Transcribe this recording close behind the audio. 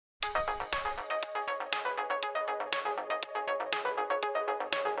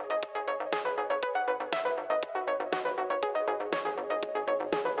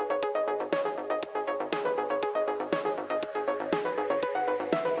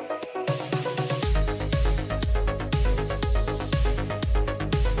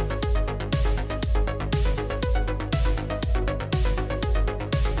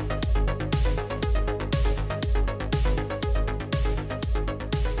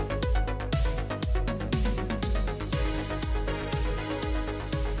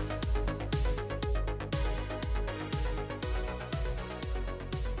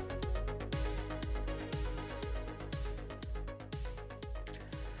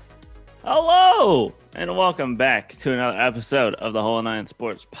Hello, and welcome back to another episode of the WNS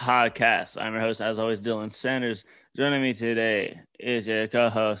Sports Podcast. I'm your host, as always, Dylan Sanders. Joining me today is your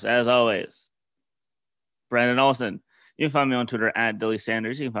co-host, as always, Brandon Olson. You can find me on Twitter at Dilly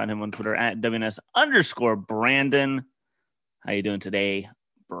Sanders. You can find him on Twitter at WNS_Brandon. How you doing today,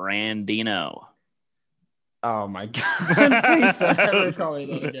 Brandino? Oh my God. Please don't ever call me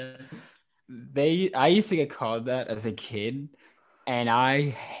that again. I used to get called that as a kid, and I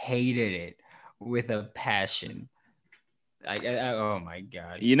hated it with a passion. Oh my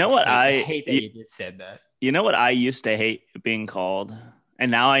God. You know what I hate that you just said that. You know what I used to hate being called,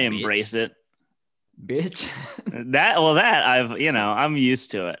 and now I embrace it. Bitch. I'm used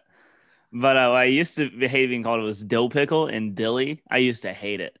to it. But I used to hate being called, it was dill pickle and dilly. I used to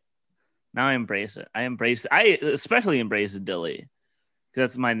hate it. Now I embrace it. I especially embrace dilly.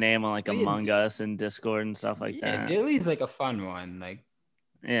 That's my name on Among Us and Discord and stuff like that. Dilly's a fun one.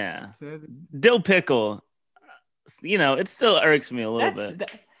 Yeah. Dill pickle. It still irks me a little bit.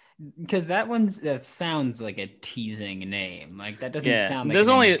 Because that sounds like a teasing name. That doesn't sound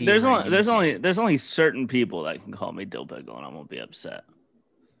like there's only certain people that can call me dill pickle and I won't be upset.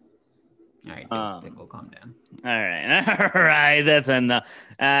 All right, dill pickle, calm down. All right, that's enough.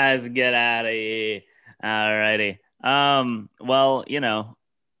 Let's get out of here. All righty. Well,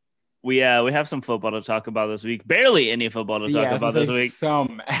 we have some football to talk about this week. Barely any football to talk about this week.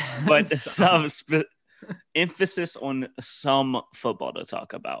 But some emphasis on some football to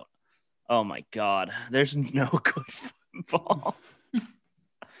talk about. Oh my God, there's no good football.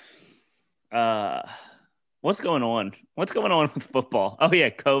 What's going on? What's going on with football? Oh yeah,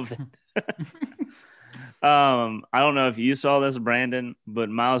 COVID. I don't know if you saw this, Brandon, but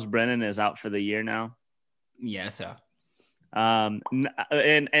Miles Brennan is out for the year now. Yeah, so. And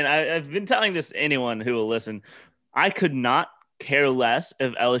I've been telling this to anyone who will listen. I could not care less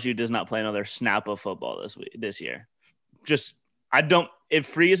if LSU does not play another snap of football this year. It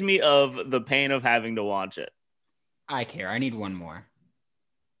frees me of the pain of having to watch it. I care. I need one more.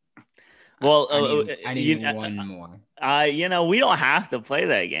 Well, I need one more. We don't have to play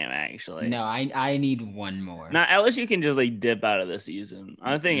that game, actually. No, I need one more. Now, LSU can just dip out of the season.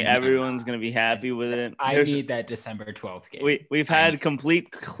 I think everyone's going to be happy with it. I need that December 12th game. We've had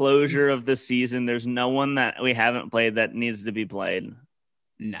complete closure of the season. There's no one that we haven't played that needs to be played.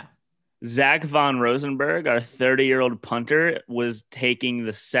 No. Zach Von Rosenberg, our 30-year-old punter, was taking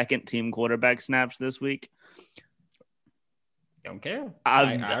the second team quarterback snaps this week. Don't care.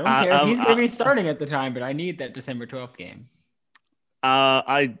 I don't care if he's going to be starting at the time, but I need that December 12th game.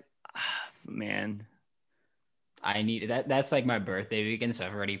 I need that. That's my birthday weekend, so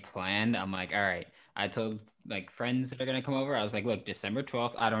I've already planned. I'm all right. I told friends that are going to come over. I was look, December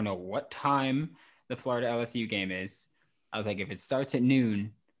 12th. I don't know what time the Florida LSU game is. I was if it starts at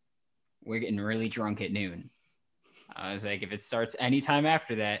noon, we're getting really drunk at noon. I was if it starts anytime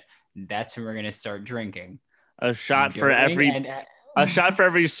after that, that's when we're going to start drinking. A shot for every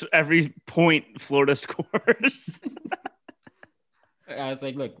point Florida scores. I was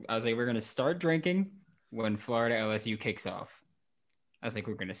we're going to start drinking when Florida LSU kicks off. I was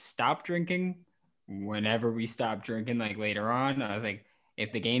we're going to stop drinking whenever we stop drinking, later on. I was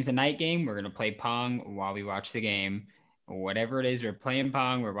if the game's a night game, we're going to play Pong while we watch the game. Whatever it is, we're playing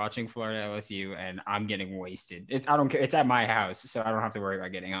Pong, we're watching Florida LSU, and I'm getting wasted. I don't care. It's at my house, so I don't have to worry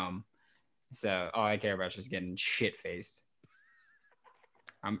about getting home. So all I care about is just getting shit-faced.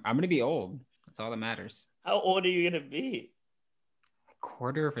 I'm going to be old. That's all that matters. How old are you going to be? A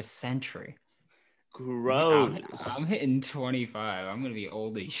quarter of a century. Gross. I'm hitting 25. I'm going to be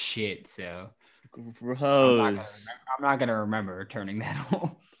old as shit, so. Gross. I'm not going to remember turning that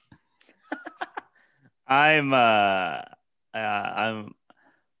old. I'm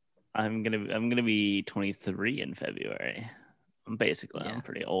gonna be 23 in February. I'm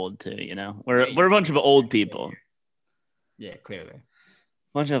pretty old too, We're a bunch of old people. Yeah, clearly.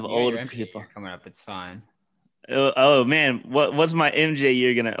 Bunch of old people coming up. It's fine. Oh man, what's my MJ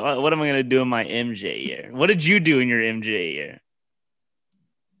year what am I gonna do in my MJ year? What did you do in your MJ year?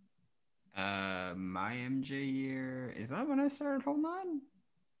 My MJ year, is that when I started Hold On?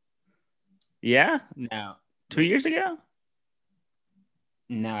 Yeah? No. 2 years ago?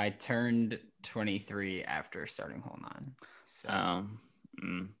 No, I turned 23 after starting Hold On. So.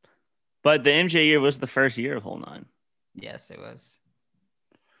 But the MJ year was the first year of Hold On. Yes, it was.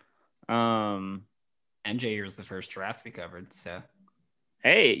 MJ year was the first draft we covered, so.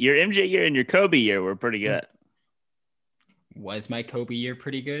 Hey, your MJ year and your Kobe year were pretty good. Was my Kobe year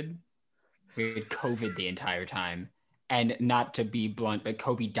pretty good? We had COVID the entire time. And not to be blunt, but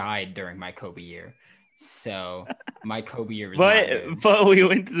Kobe died during my Kobe year. So my Kobe year was not But good. we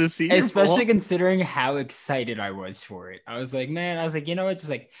went to the Senior Especially Bowl. considering how excited I was for it. I was like, man, I was like, you know what?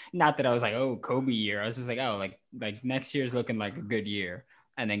 Just like, not that I was like, oh, Kobe year. I was just like, oh, like next year's looking like a good year.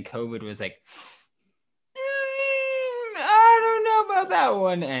 And then COVID was like, I don't know about that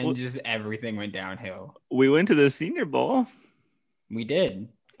one. And just everything went downhill. We went to the Senior Bowl. We did.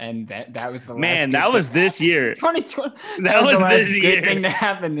 And that was the last Man, good that was thing this year. 2020. That was the last this good year. thing to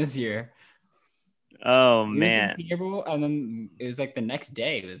happen this year. Oh We went to the man, Senior Bowl, and then it was like the next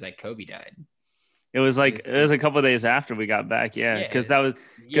day. It was like Kobe died. it was a couple of days after we got back. Yeah, because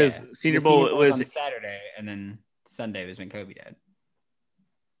Senior The Bowl was was on Saturday, and then Sunday was when Kobe died.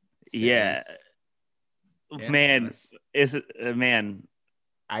 So yeah. Man, man.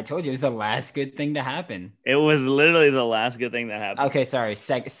 I told you it was the last good thing to happen. It was literally the last good thing that happened. Okay, sorry,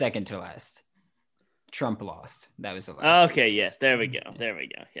 second to last. Trump lost. That was the last. Okay, yes, there we go.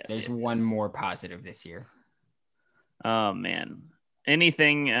 Yes, there's one more positive this year. Oh man,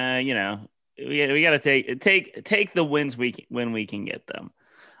 anything? We got to take the wins when we can get them.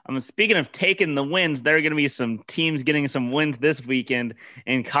 Speaking of taking the wins, there are going to be some teams getting some wins this weekend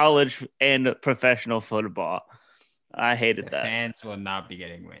in college and professional football. I hated that. The fans will not be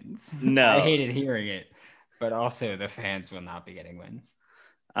getting wins. No. I hated hearing it, but also the fans will not be getting wins.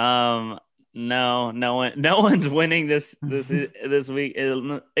 No one's winning this week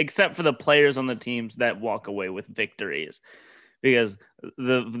except for the players on the teams that walk away with victories. Because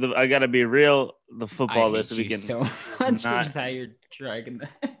the I gotta be real, the football this weekend so much for just how you're dragging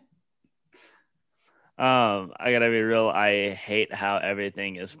that. I gotta be real. I hate how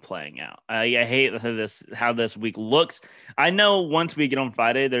everything is playing out. I hate how this week looks. I know once we get on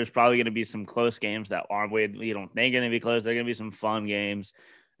Friday, there's probably gonna be some close games that we don't think are gonna be close. There are gonna be some fun games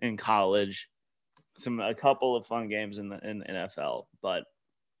in college, a couple of fun games in NFL, but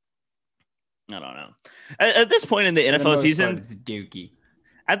I don't know. At this point in the NFL season, it's dookie.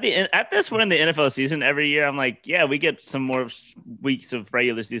 At this point in the NFL season, every year I'm like, yeah, we get some more weeks of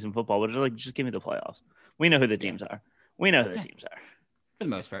regular season football, but just give me the playoffs. We know who the teams are. For the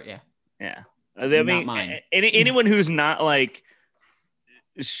most part, yeah. Yeah. I mean, anyone who's not like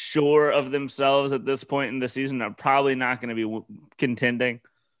sure of themselves at this point in the season are probably not going to be contending.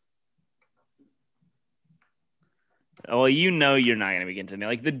 Well, you're not going to be contending.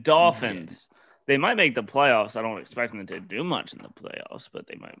 Like the Dolphins, they might make the playoffs. I don't expect them to do much in the playoffs, but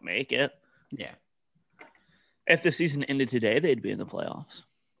they might make it. Yeah. If the season ended today, they'd be in the playoffs.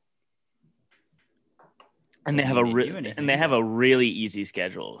 And they have a really easy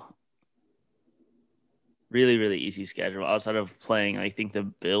schedule. Really, really easy schedule outside of playing, I think, the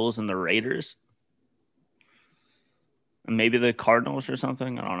Bills and the Raiders. And maybe the Cardinals or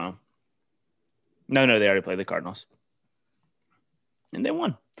something. I don't know. No, they already played the Cardinals. And they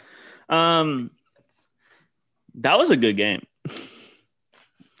won. That was a good game.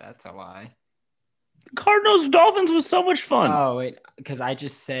 That's a lie. Cardinals Dolphins was so much fun. Oh wait, because I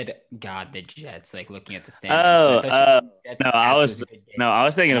just said God the Jets. Like looking at the standings. I was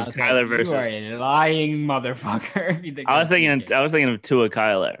thinking of Kyler versus. You are a lying motherfucker. I was thinking of Tua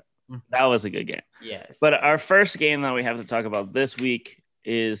Kyler. That was a good game. Yes. But our first game that we have to talk about this week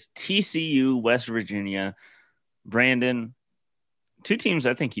is TCU West Virginia. Brandon, two teams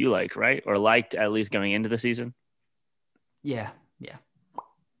I think you like, right? Or liked at least going into the season. Yeah.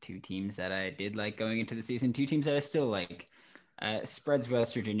 Two teams that I did like going into the season. Two teams that I still like. Spreads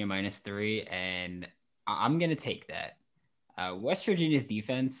West Virginia -3, and I'm gonna take that. West Virginia's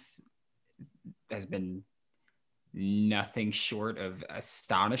defense has been nothing short of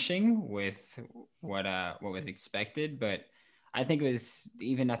astonishing with what was expected, but I think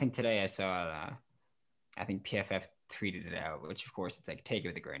today I saw I think PFF tweeted it out, which of course it's like take it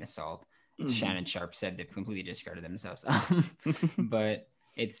with a grain of salt. Shannon Sharp said they've completely discarded themselves. But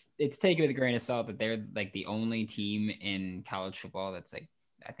it's take it with a grain of salt that they're like the only team in college football that's like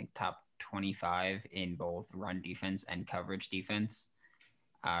I think top 25 in both run defense and coverage defense.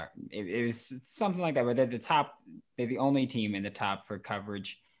 It was something like that where they're the only team in the top for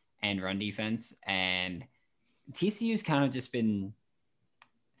coverage and run defense, and TCU's kind of just been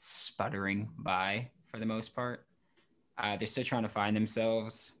sputtering by for the most part. They're still trying to find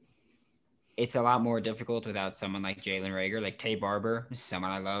themselves. It's a lot more difficult without someone like Jalen Reagor, like Tay Barber,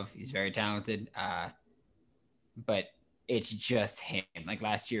 someone I love. He's very talented. But it's just him. Like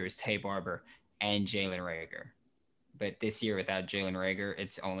last year it was Tay Barber and Jalen Reagor. But this year without Jalen Reagor,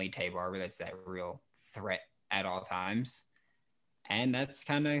 it's only Tay Barber that's that real threat at all times. And that's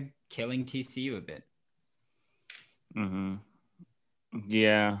kind of killing TCU a bit. Mm-hmm.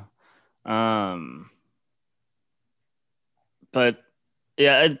 Yeah. But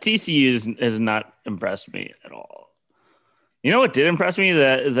yeah, TCU is not impressed me at all. You know what did impress me?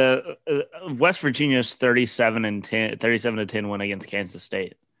 The West Virginia's 37-10 win against Kansas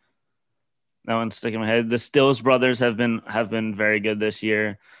State. That one's sticking in my head. The Stills brothers have been very good this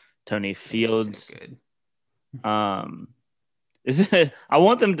year. Tony Fields. So good. I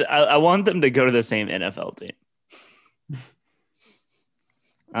want them to go to the same NFL team.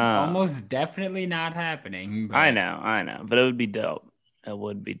 Almost definitely not happening. But... I know, but it would be dope. It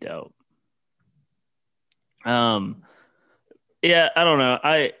would be dope. Yeah, I don't know.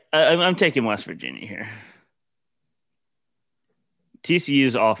 I'm taking West Virginia here.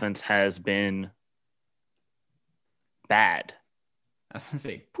 TCU's offense has been bad. I was gonna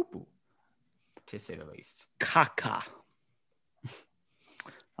say poo-poo, to say the least. Caca.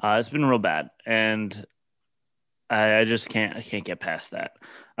 It's been real bad, and I just can't get past that.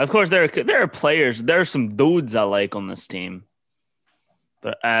 Of course, there are players. There are some dudes I like on this team,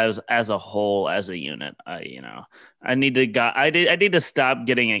 but as a whole, as a unit, I need to stop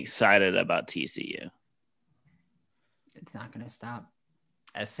getting excited about TCU. It's not going to stop.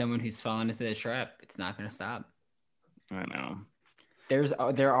 As someone who's fallen into the trap, it's not going to stop. I know.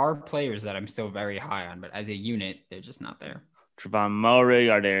 There are players that I'm still very high on, but as a unit, they're just not there. Trevon Moehrig,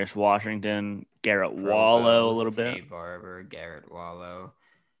 Ardarius Washington, Garrett Wallow a little bit. Dave Barber, Garrett Wallow.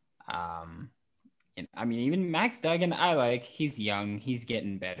 And I mean, even Max Duggan, I like. He's young. He's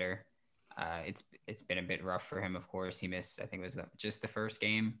getting better. It's been a bit rough for him, of course. He missed, I think it was just the first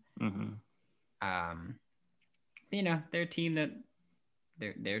game. Mm-hmm. They're a team that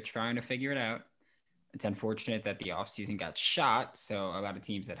they're trying to figure it out. It's unfortunate that the offseason got shot, so a lot of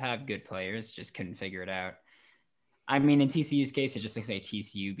teams that have good players just couldn't figure it out. I mean, in TCU's case, it just looks like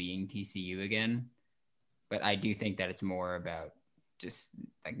TCU being TCU again. But I do think that it's more about just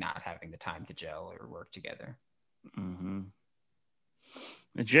like not having the time to gel or work together. Mm-hmm.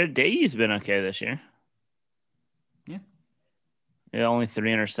 Jared Day's been okay this year. Yeah, only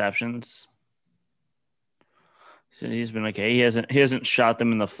 3 interceptions. So he's been okay. He hasn't shot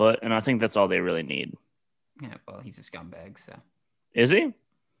them in the foot, and I think that's all they really need. Yeah, well, he's a scumbag, so. Is he?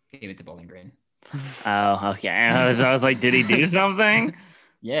 He went to Bowling Green. Oh, okay. I was like, did he do something?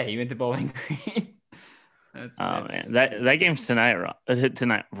 Yeah, he went to Bowling Green. Man, that game's tonight.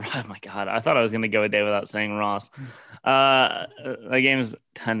 Tonight. Oh my God, I thought I was gonna go a day without saying Ross. That game's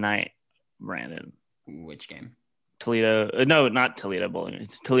tonight, Brandon. Which game? Toledo. No, not Toledo Bowling Green.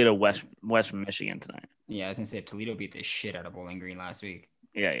 It's Toledo West Michigan tonight. Yeah, I was gonna say Toledo beat the shit out of Bowling Green last week.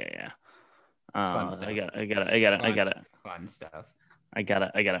 Yeah. Fun stuff. I got it. Fun stuff. I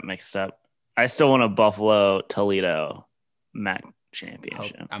got it mixed up. I still want a Buffalo Toledo MAC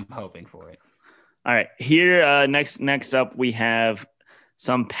championship. I'm hoping for it. All right, here next up we have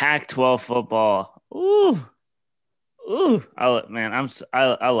some Pac-12 football. Ooh, I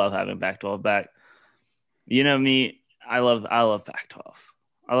love having Pac-12 back. You know me, I love Pac-12.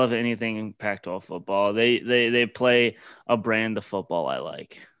 I love anything in Pac-12 football. They play a brand of football I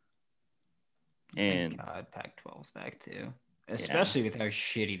like. And thank God, Pac-12's back too. Especially with how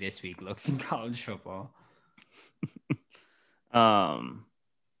shitty this week looks in college football. Man.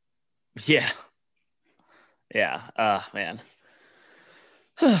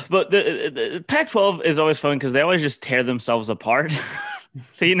 But the Pac-12 is always fun because they always just tear themselves apart.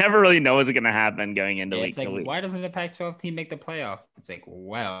 So you never really know what's going to happen going into week to week. Why doesn't the Pac-12 team make the playoff? It's like,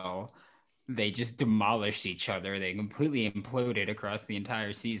 well, they just demolished each other. They completely imploded across the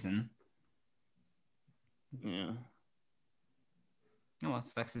entire season. Yeah. Oh, well,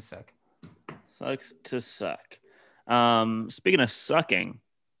 sucks to suck. Sucks to suck. Speaking of sucking,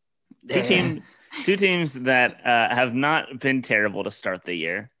 two teams that have not been terrible to start the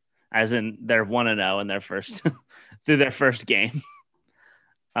year, as in they're 1-0 in their first through their first game.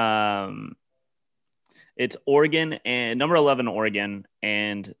 It's Oregon and number 11 Oregon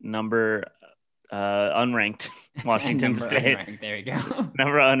and number unranked Washington State. Unranked, there you go.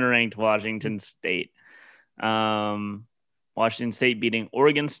 Number unranked Washington State. Washington State beating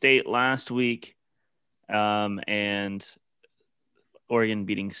Oregon State last week, and Oregon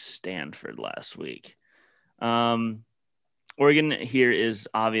beating Stanford last week. Oregon here is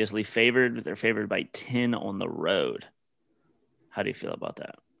obviously favored. They're favored by 10 on the road. How do you feel about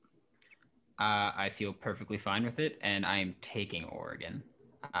that? I feel perfectly fine with it, and I am taking Oregon.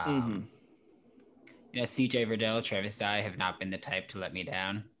 CJ Verdell, Travis Dye have not been the type to let me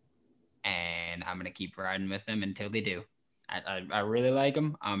down, and I'm going to keep riding with them until they do. I really like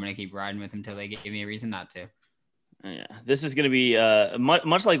them. I'm going to keep riding with them until they give me a reason not to. Yeah, this is going to be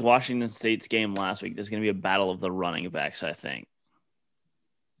much like Washington State's game last week. There's going to be a battle of the running backs, I think.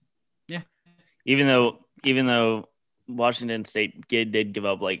 Yeah. Even though Washington State did give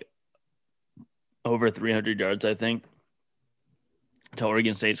up like over 300 yards, I think, to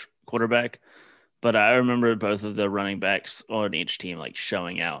Oregon State's quarterback. But I remember both of the running backs on each team like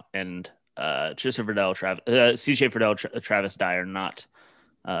showing out, and CJ Ferdell, Travis Dyer,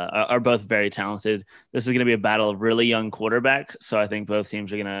 are both very talented. This is going to be a battle of really young quarterbacks, so I think both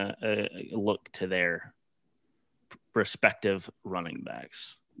teams are going to look to their respective running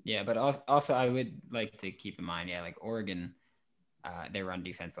backs. Yeah, but also I would like to keep in mind, like Oregon, their run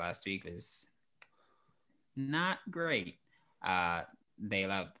defense last week was not great. They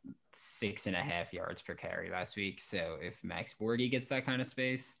allowed 6.5 yards per carry last week. So if Max Borghi gets that kind of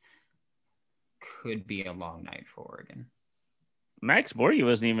space, could be a long night for Oregon. Max Borghi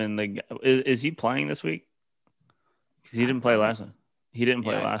wasn't even is he playing this week? Because he didn't play last week. He didn't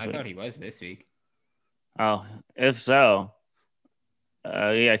play last week. I thought he was this week. Oh, if so,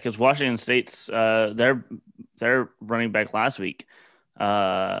 yeah, because Washington State's their running back last week,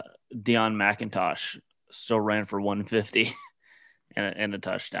 Deion McIntosh, still ran for 150 and a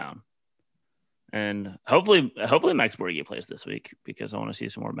touchdown. And hopefully Max Borghi plays this week because I want to see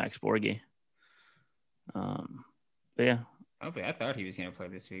some more Max Borghi. But yeah. Hopefully, I thought he was going to play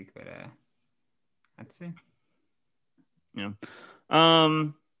this week, but let's see. Yeah.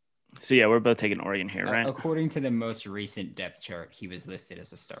 So yeah, we're both taking Oregon here, right? According to the most recent depth chart, he was listed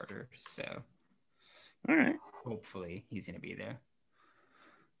as a starter. So, all right. Hopefully, he's going to be there.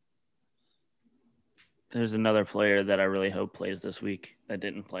 There's another player that I really hope plays this week that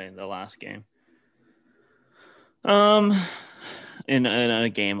didn't play in the last game. In a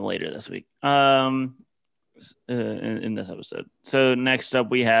game later this week. In this episode. So next up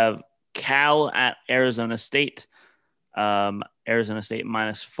we have Cal at Arizona State. Arizona State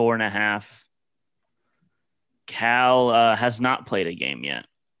minus 4.5. Cal has not played a game yet.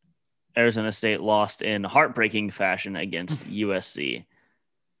 Arizona State lost in heartbreaking fashion against USC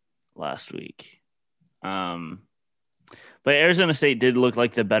last week. But Arizona State did look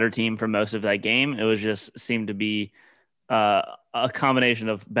like the better team for most of that game. It was just seemed to be a combination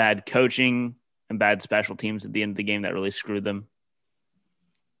of bad coaching and bad special teams at the end of the game that really screwed them.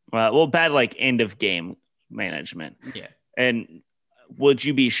 Bad like end of game management. Yeah. And would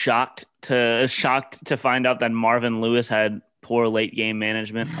you be shocked to find out that Marvin Lewis had poor late game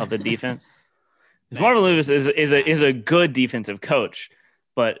management of the defense? Marvin Lewis is a good defensive coach,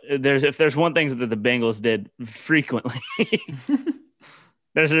 but if there's one thing that the Bengals did frequently,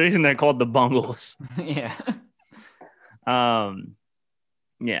 there's a reason they're called the Bungles. Yeah.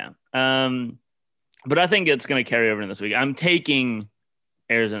 Yeah. But I think it's going to carry over in this week. I'm taking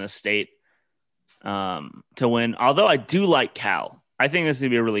Arizona State to win, although I do like Cal. I think this is going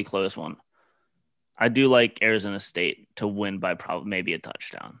to be a really close one. I do like Arizona State to win by probably maybe a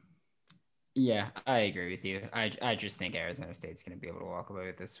touchdown. Yeah, I agree with you. I just think Arizona State's going to be able to walk away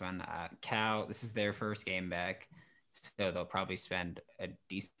with this one. Cal, this is their first game back, so they'll probably spend a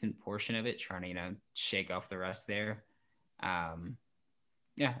decent portion of it trying to, shake off the rest there.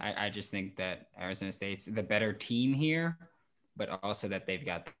 Yeah, I just think that Arizona State's the better team here, but also that they've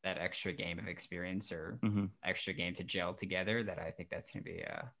got that extra game of experience or extra game to gel together that I think that's going to be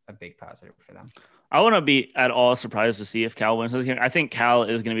a big positive for them. I wouldn't be at all surprised to see if Cal wins this game. I think Cal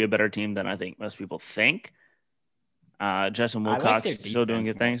is going to be a better team than I think most people think. Justin Wilcox still doing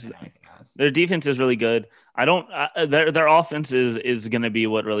good things. Their defense is really good. Their offense is going to be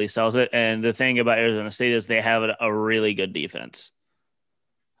what really sells it. And the thing about Arizona State is they have a really good defense.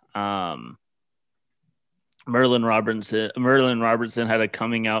 Merlin Robertson had a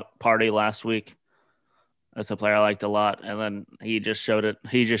coming out party last week. That's a player I liked a lot, and then he just showed it.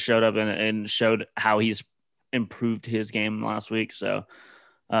 He just showed up and showed how he's improved his game last week. So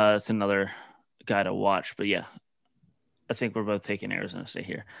it's another guy to watch. But yeah, I think we're both taking Arizona State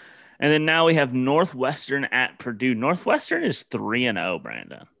here. And then now we have Northwestern at Purdue. Northwestern is 3-0,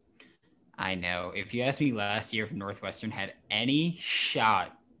 Brandon. I know. If you asked me last year if Northwestern had any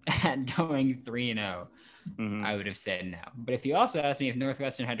shot at going 3-0, I would have said no. But if you also asked me if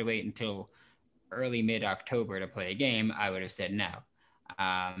Northwestern had to wait until early mid-October to play a game, I would have said no.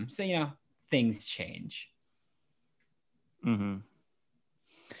 So, things change.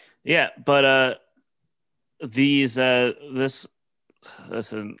 Yeah, but the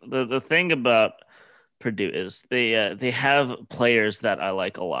thing about Purdue is they have players that I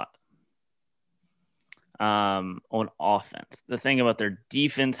like a lot on offense. The thing about their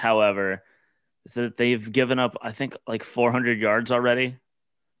defense, however, is that they've given up, I think, like 400 yards already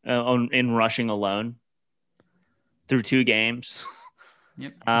in rushing alone through 2 games.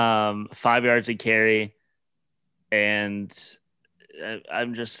 Yep. 5 yards a carry, and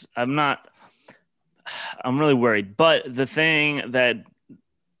I'm really worried. But the thing that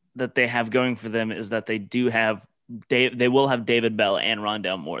that they have going for them is that they will have David Bell and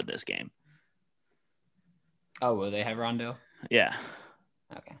Rondell Moore this game. Oh, will they have Rondo? Yeah.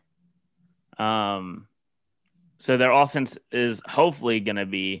 Okay. So their offense is hopefully going to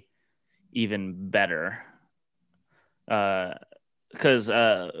be even better. Because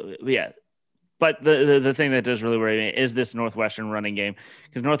yeah. But the thing that does really worry me is this Northwestern running game,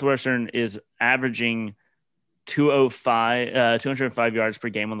 because Northwestern is averaging 205 yards per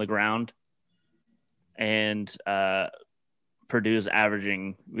game on the ground, and Purdue's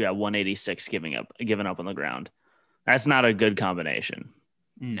averaging 186 giving up on the ground. That's not a good combination.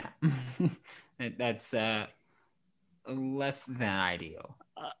 No, that's less than ideal.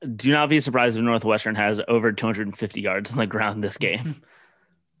 Do not be surprised if Northwestern has over 250 yards on the ground this game.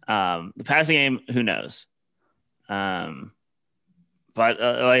 The passing game, who knows? But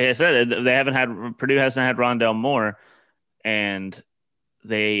like I said, Purdue hasn't had Rondell Moore, and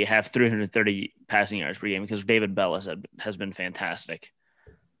they have 330 passing yards per game because David Bell has been fantastic.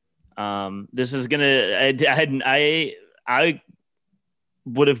 This is gonna. I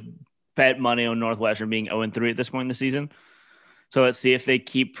would have bet money on Northwestern being 0-3 at this point in the season. So let's see if they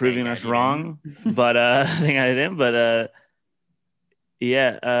keep proving us wrong. But I think I didn't. But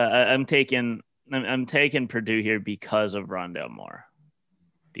yeah, I'm taking Purdue here because of Rondell Moore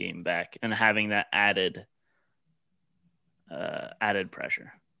being back and having that added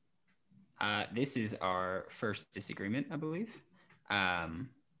pressure. This is our first disagreement, I believe. All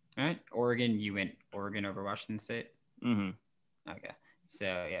right, Oregon. You went Oregon over Washington State. Mm-hmm. Okay,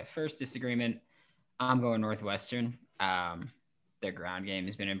 so yeah, first disagreement. I'm going Northwestern. Their ground game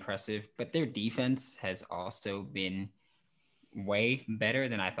has been impressive, but their defense has also been way better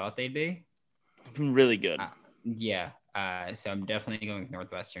than I thought they'd be. Really good. Yeah. So I'm definitely going with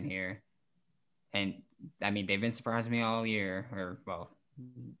Northwestern here. And I mean, they've been surprising me all year, or well,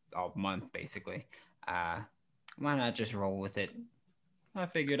 all month basically. Why not just roll with it? I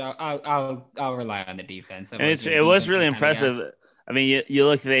figured I'll rely on the defense. It was really impressive. I mean, you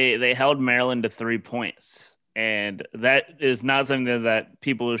look, they held Maryland to 3 points, and that is not something that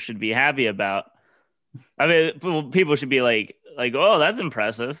people should be happy about. I mean, people should be like, oh, that's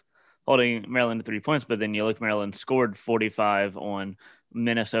impressive, holding Maryland to 3 points. But then you look, Maryland scored 45 on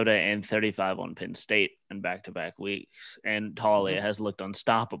Minnesota and 35 on Penn State in back-to-back weeks, and Talia has looked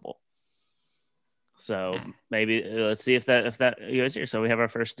unstoppable. So maybe let's see if that goes here. So we have our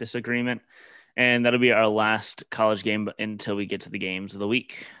first disagreement, and that'll be our last college game until we get to the games of the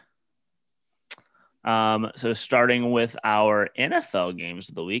week. So starting with our NFL games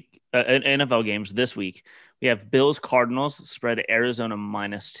of the week, NFL games this week, we have Bills Cardinals spread Arizona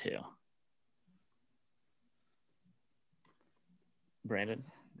 -2. Brandon,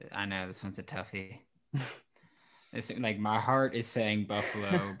 I know this one's a toughie. It's like my heart is saying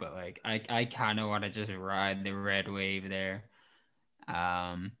Buffalo, but like I kind of want to just ride the red wave there.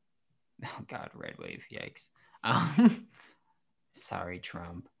 Oh God, red wave, yikes. Sorry,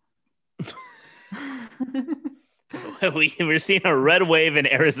 Trump. We're seeing a red wave in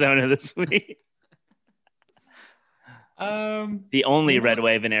Arizona this week. The only red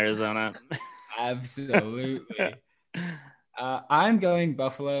wave in Arizona. Absolutely. I'm going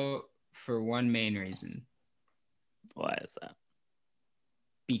Buffalo for one main reason. Why is that?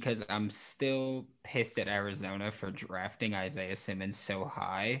 Because I'm still pissed at Arizona for drafting Isaiah Simmons so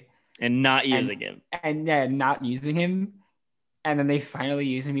high and not using him. And yeah, not using him. And then they finally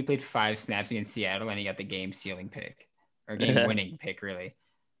used him. He played 5 snaps against Seattle, and he got the game-sealing pick, or game-winning pick, really.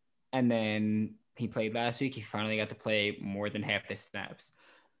 And then he played last week. He finally got to play more than half the snaps.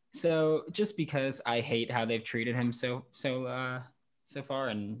 So just because I hate how they've treated him so far,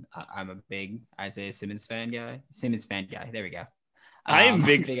 and I'm a big Isaiah Simmons fan guy. There we go. I am a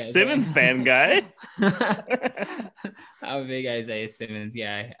big Simmons fan guy. I'm a big Isaiah Simmons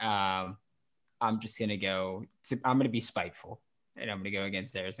guy. I'm just gonna go. I'm gonna be spiteful, and I'm gonna go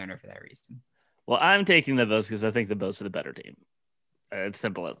against Arizona for that reason. Well, I'm taking the Bills because I think the Bills are the better team. It's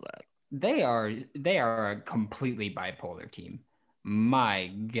simple as that. They are a completely bipolar team. My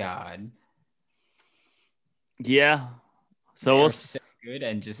God. Yeah. So we'll so good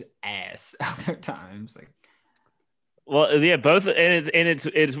and just ass other times. Like, well, yeah, both, and it's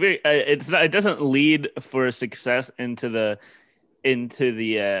weird. It's not. It doesn't lead for success into the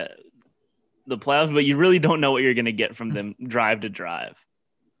playoffs, but you really don't know what you're going to get from them drive to drive.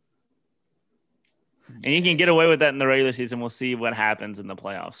 And you can get away with that in the regular season. We'll see what happens in the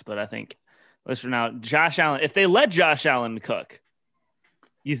playoffs. But I think, let's for now, Josh Allen, if they let Josh Allen cook,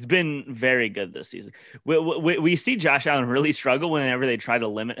 he's been very good this season. We see Josh Allen really struggle whenever they try to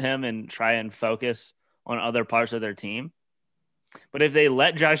limit him and try and focus on other parts of their team. But if they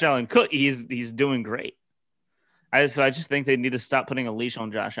let Josh Allen cook, he's doing great. So I just think they need to stop putting a leash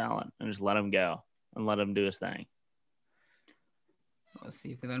on Josh Allen and just let him go and let him do his thing. We'll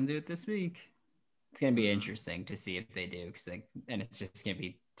see if they let him do it this week. It's going to be interesting to see if they do, and it's just going to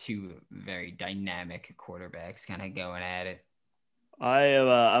be two very dynamic quarterbacks kind of going at it.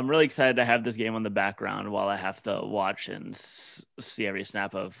 I'm really excited to have this game on the background while I have to watch and see every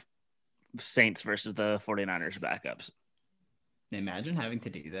snap of Saints versus the 49ers backups. Imagine having to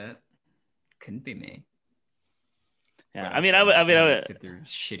do that. Couldn't be me. Yeah, I mean, I would sit through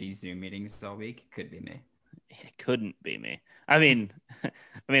shitty Zoom meetings all week. Could be me. It couldn't be me. I mean,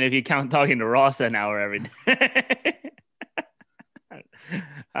 if you count talking to Ross an hour every day.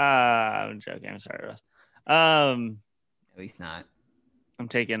 I'm joking. I'm sorry, Ross. At least not. I'm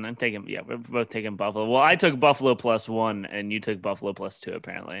taking. Yeah, we're both taking Buffalo. Well, I took Buffalo +1, and you took Buffalo +2.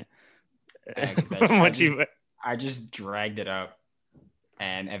 Apparently, I just dragged it up.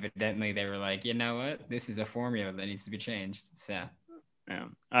 And evidently they were like, you know what? This is a formula that needs to be changed. So, yeah.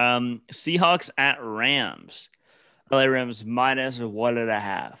 Seahawks at Rams. LA Rams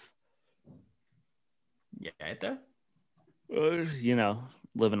 -1.5. Yeah, right there.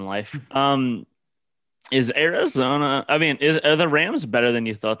 Living life. Is Arizona? I mean, are the Rams better than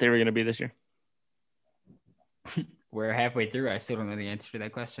you thought they were going to be this year? We're halfway through. I still don't know the answer to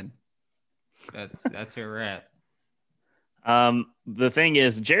that question. That's where we're at. The thing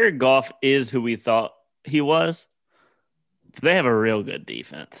is, Jared Goff is who we thought he was. They have a real good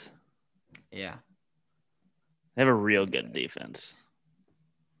defense. Yeah. They have a real good defense.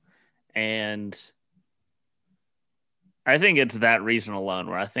 And I think it's that reason alone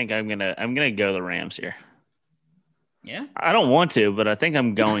where I think I'm gonna go the Rams here. Yeah. I don't want to, but I think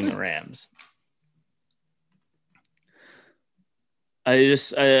I'm going the Rams. I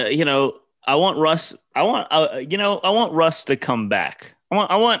just I want Russ. I want Russ to come back.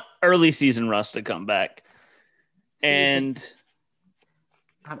 I want early season Russ to come back. Because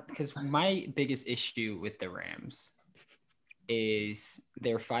my biggest issue with the Rams is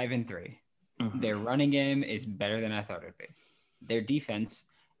they're 5-3. Mm-hmm. Their running game is better than I thought it'd be. Their defense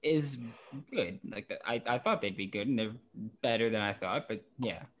is good. I thought they'd be good, and they're better than I thought. But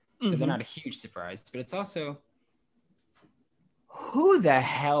yeah, so they're not a huge surprise. But it's also, who the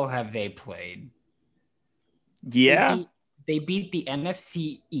hell have they played? Yeah, they beat the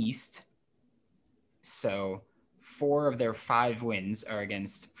NFC East. So 4 of their 5 wins are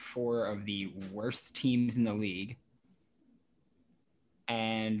against 4 of the worst teams in the league.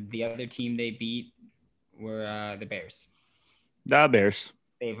 And the other team they beat were the Bears. The Bears.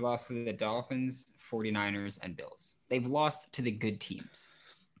 They've lost to the Dolphins, 49ers, and Bills. They've lost to the good teams.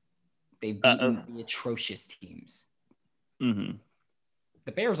 They've beaten the atrocious teams. Mm-hmm.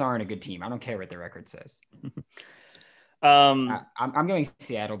 The Bears aren't a good team. I don't care what the record says. I'm going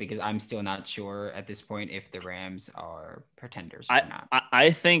Seattle because I'm still not sure at this point if the Rams are pretenders or not.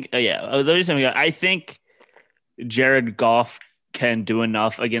 I think, I think Jared Goff can do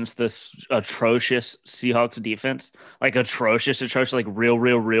enough against this atrocious Seahawks defense, like atrocious, like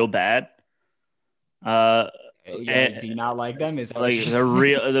real bad. Do you not like them? Is that like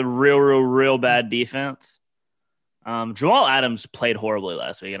the real bad defense? Jamal Adams played horribly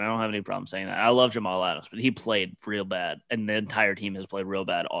last week, and I don't have any problem saying that. I love Jamal Adams, but he played real bad, and the entire team has played real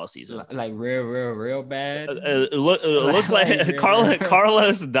bad all season. Like real bad. It looks like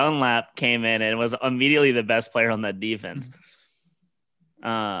Carlos Dunlap came in and was immediately the best player on that defense.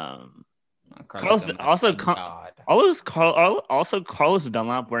 Carlos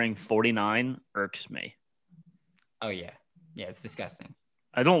Dunlap wearing 49 irks me. Oh yeah, it's disgusting.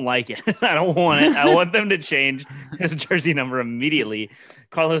 I don't like it. I don't want it. I want them to change his jersey number immediately.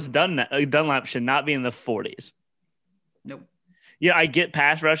 Carlos Dunlap should not be in the 40s. Nope. Yeah, I get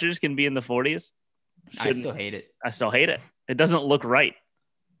pass rushers can be in the 40s. I still hate it. I still hate it. It doesn't look right.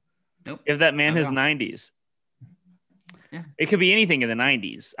 Nope. If that man has 90s. Yeah. It could be anything in the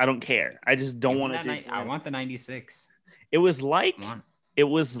 90s. I don't care. I just don't want it to. I want the 96. It was like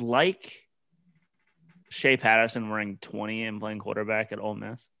Shea Patterson wearing 20 and playing quarterback at Ole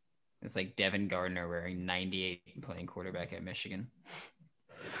Miss. It's like Devin Gardner wearing 98 and playing quarterback at Michigan.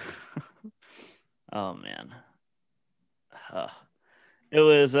 Oh, man. It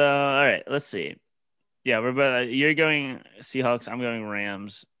was all right. Let's see. Yeah, you're going Seahawks. I'm going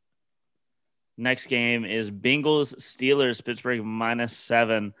Rams. Next game is Bengals Steelers Pittsburgh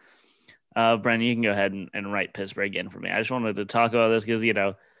 -7. Brennan, you can go ahead and write Pittsburgh in for me. I just wanted to talk about this because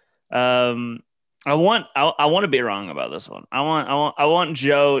I want to be wrong about this one. I want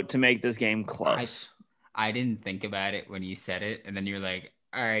Joe to make this game close. I didn't think about it when you said it, and then you're like,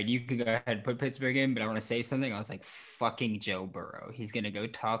 all right, you can go ahead and put Pittsburgh in, but I want to say something. I was like, fucking Joe Burrow. He's gonna go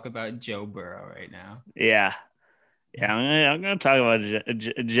talk about Joe Burrow right now. Yeah. Yeah, I'm gonna talk about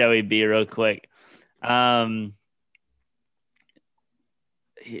Joey B real quick. Yeah,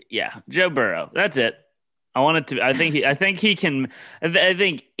 Joe Burrow. That's it. I wanted to. I think he can. I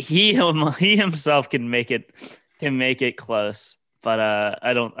think he himself can make it close. But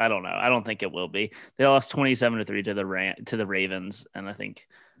I don't know. I don't think it will be. They lost 27-3 to the Ravens, and I think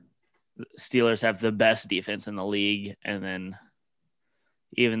the Steelers have the best defense in the league, and then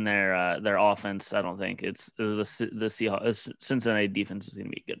even their offense. I don't think it's the Seahawks. Cincinnati defense is going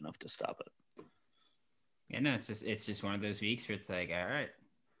to be good enough to stop it. Yeah, no, it's just one of those weeks where it's like, all right,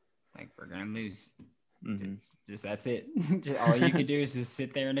 like we're gonna lose. Mm-hmm. Just that's it. Just, all you can do is just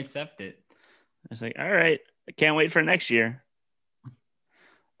sit there and accept it. It's like, all right, I can't wait for next year.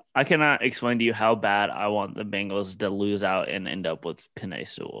 I cannot explain to you how bad I want the Bengals to lose out and end up with Penei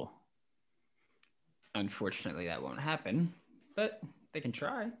Sewell. Unfortunately, that won't happen, but they can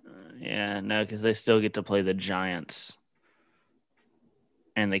try. Yeah, no, because they still get to play the Giants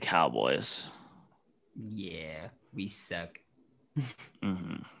and the Cowboys. Yeah, we suck.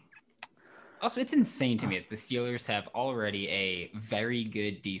 Mm-hmm. Also, it's insane to me that the Steelers have already a very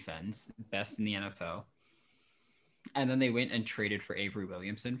good defense, best in the NFL. And then they went and traded for Avery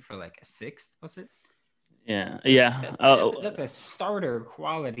Williamson for like a sixth, was it? Yeah. That's a starter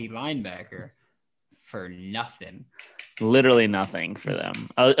quality linebacker for nothing. Literally nothing for them.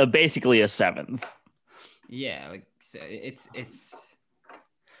 Basically a seventh. Yeah, like so it's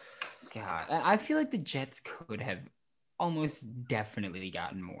God. I feel like the Jets could have almost definitely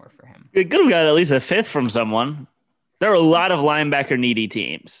gotten more for him. They could have got at least a fifth from someone. There are a lot of linebacker needy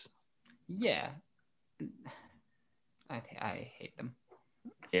teams. Yeah. I hate them.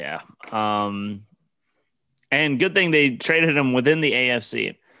 Yeah. And good thing they traded him within the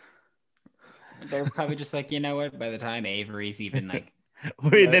AFC. They're probably just like, you know what? By the time Avery's even like,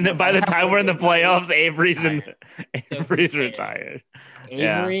 then by the time we're in the playoffs, Avery's so retired.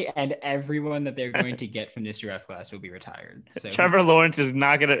 Avery and everyone that they're going to get from this draft class will be retired. So Trevor Lawrence is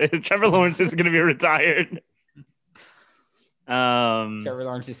gonna be retired. Trevor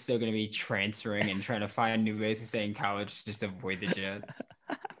Lawrence is still going to be transferring and trying to find new ways to stay in college just to avoid the Jets.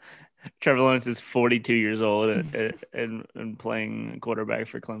 Trevor Lawrence is 42 years old and playing quarterback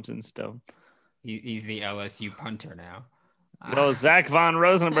for Clemson still. He's the LSU punter now. Oh, Zach Von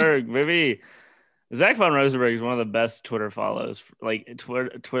Rosenberg, baby. Zach Von Rosenberg is one of the best Twitter follows, like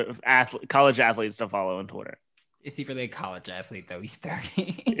Twitter college athletes to follow on Twitter. Is he really a college athlete though? He's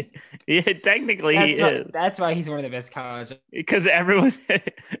 30. Yeah, technically he is. That's why he's one of the best college. Because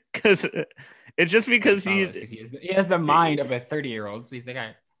it's just because he has the mind of a 30-year-old. So he's like, all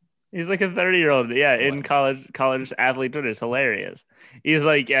right. He's like a 30-year-old, yeah, in college athlete Twitter. It's hilarious. He's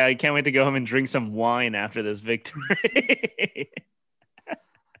like, yeah, I can't wait to go home and drink some wine after this victory.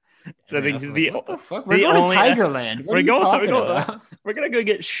 So I think he's like, what the fuck? We're going to Tigerland. What are you talking about? We're gonna go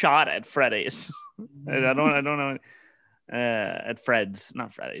get shot at Freddy's. I don't know. At Fred's,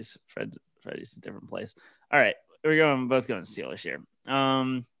 not Freddy's. Freddy's a different place. All right, we're both going Steelers here.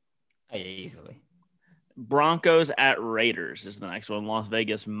 Easily. Broncos at Raiders is the next one. Las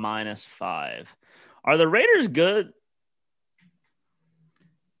Vegas -5. Are the Raiders good?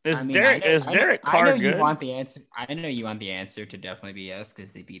 Derek Carr good? You want the answer. I know you want the answer to definitely be yes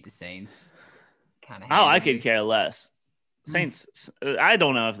because they beat the Saints. Kind of. Oh, I could care less. Saints. I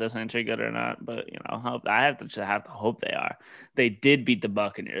don't know if the Saints are good or not, but I have to hope they are. They did beat the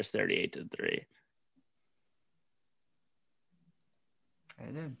Buccaneers 38-3.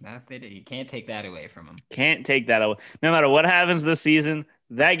 You can't take that away from them. Can't take that away. No matter what happens this season,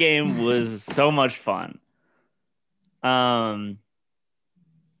 that game was so much fun. What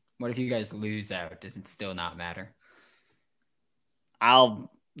if you guys lose out? Does it still not matter?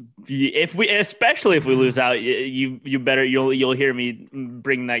 Especially if we lose out, you'll hear me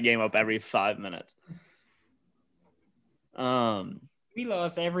bring that game up every 5 minutes. We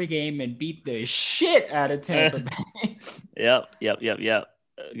lost every game and beat the shit out of Tampa Bay. Yep.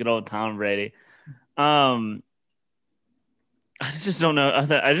 Good old Tom Brady. I just don't know.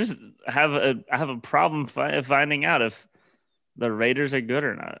 I just have a problem finding out if the Raiders are good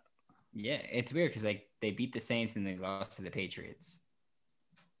or not. Yeah, it's weird because like they beat the Saints and they lost to the Patriots.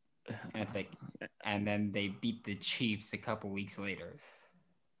 And it's like, and then they beat the Chiefs a couple weeks later.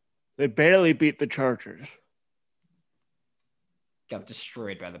 They barely beat the Chargers. Got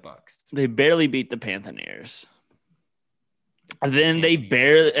destroyed by the Bucks. They barely beat the Panthers. Then they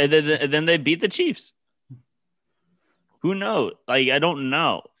beat the Chiefs. Who knows? Like, I don't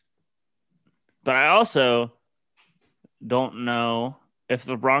know. But I also don't know if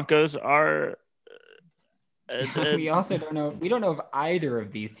the Broncos are, We also don't know. We don't know if either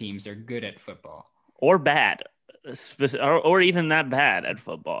of these teams are good at football or bad, or even that bad at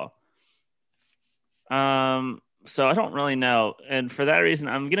football. So I don't really know, and for that reason,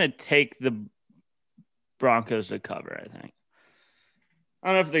 I'm gonna take the Broncos to cover. I think. I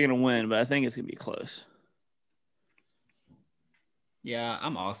don't know if they're gonna win, but I think it's gonna be close. Yeah,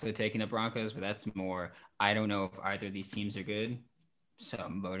 I'm also taking the Broncos, but that's more. I don't know if either of these teams are good, so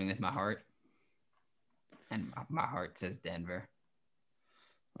I'm voting with my heart, and my heart says Denver.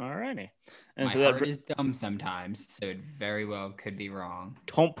 Alrighty. And My so heart is dumb sometimes, so it very well could be wrong.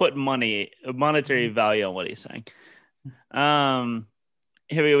 don't put monetary value on what he's saying.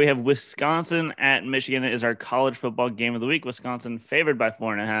 Here we have Wisconsin at Michigan is our college football game of the week. Wisconsin favored by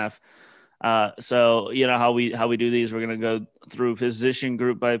 4.5. So you know how we do these. We're gonna go through position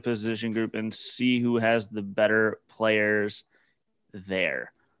group by position group and see who has the better players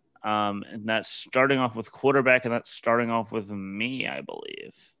there. And that's starting off with quarterback, and that's starting off with me, I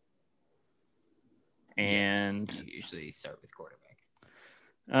believe. And yes, you usually start with quarterback.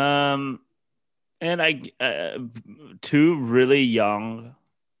 And two really young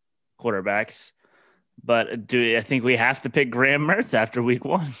quarterbacks, but I think we have to pick Graham Mertz after week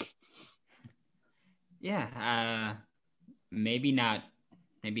 1? Yeah, maybe not.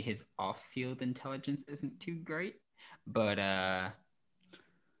 Maybe his off-field intelligence isn't too great, but I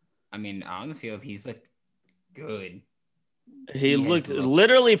mean, on the field, he's looked good. He looked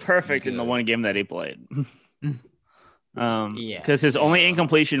literally perfect in the one game that he played. Yeah, because his only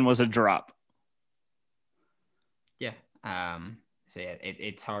incompletion was a drop. Yeah. So yeah,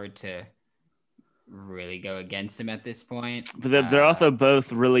 it's hard to really go against him at this point. But they're also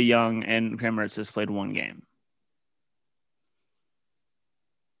both really young, and Graham Mertz has played one game.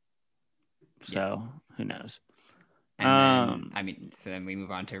 So who knows? And then, so then we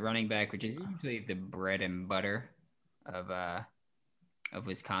move on to running back, which is usually the bread and butter of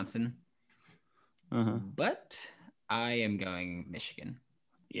Wisconsin. But I am going Michigan.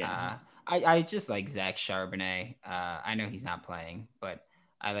 Yeah. I just like Zach Charbonnet. I know he's not playing, but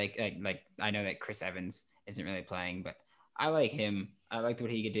I like I know that Chris Evans isn't really playing, but I like him. I liked what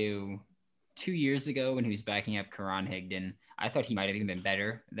he could do 2 years ago when he was backing up Karan Higdon. I thought he might have even been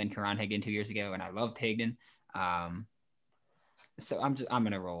better than Karan Higdon 2 years ago, and I loved Higdon. So I'm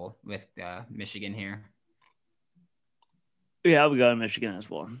gonna roll with Michigan here. Yeah, we got Michigan as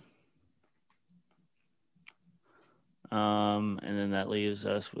well. And then that leaves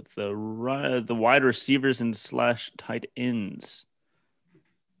us with the wide receivers and / tight ends.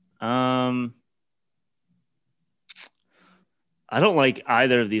 I don't like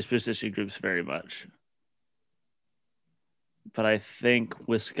either of these position groups very much, but I think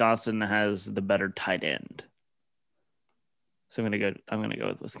Wisconsin has the better tight end. So I'm gonna go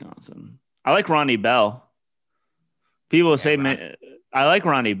with Wisconsin. I like Ronnie Bell. People say I like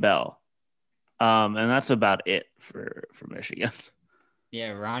Ronnie Bell. And that's about it for Michigan.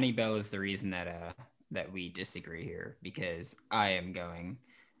 Yeah, Ronnie Bell is the reason that we disagree here, because I am going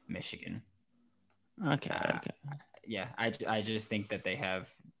Michigan. Okay. Yeah, I just think that they have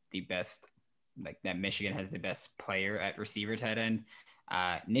the best, like that Michigan has the best player at receiver tight end.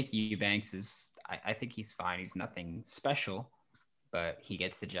 Nick Eubanks I think he's fine. He's nothing special, but he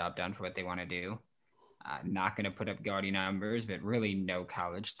gets the job done for what they want to do. Not going to put up gaudy numbers, but really no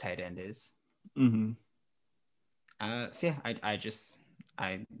college tight end is. Mm-hmm. So yeah,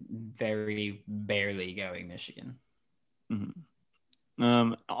 I very barely going Michigan.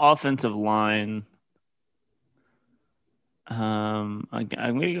 Mm-hmm. Offensive line. I'm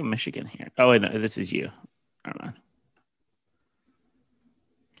gonna go Michigan here. Oh wait, no, this is you. Never mind.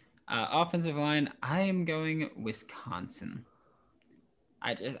 Offensive line, I am going Wisconsin.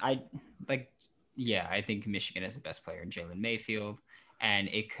 I think Michigan is the best player in Jalen Mayfield, and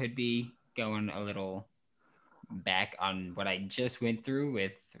it could be going a little back on what I just went through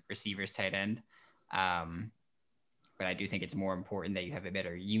with receivers, tight end. But I do think it's more important that you have a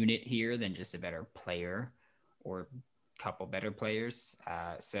better unit here than just a better player or a couple better players.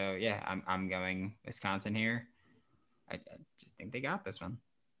 So yeah, I'm going Wisconsin here. I just think they got this one.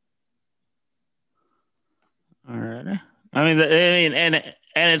 All right. I mean, and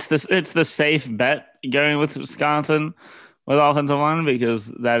it's the safe bet going with Wisconsin with offensive line, because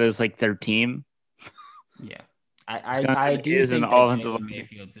that is like their team. Yeah, I do think that Jalen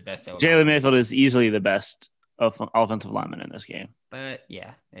Mayfield's the best. Jalen Mayfield is easily the best offensive lineman in this game. But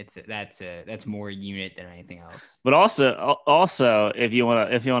yeah, that's more unit than anything else. But also, if you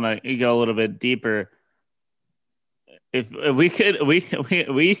wanna go a little bit deeper, if we could, we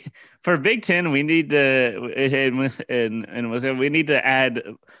for Big Ten, we need to and we need to add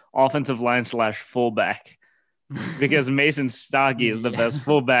offensive line / fullback because Mason Stockey is the best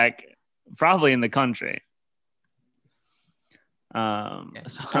fullback probably in the country. So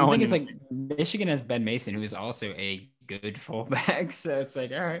the thing is, like, Michigan has Ben Mason, who is also a good fullback. So it's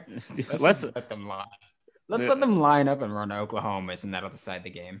like, all right, let's let them line. Let's let them line up and run Oklahoma, and that'll decide the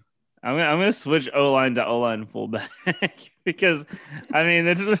game. I'm gonna switch O-line to O-line fullback because I mean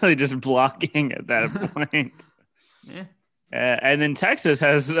it's really just blocking at that point. Yeah. And then Texas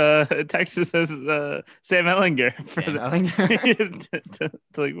has Sam Ehlinger to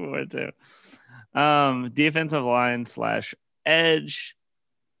look forward to. Defensive line / edge.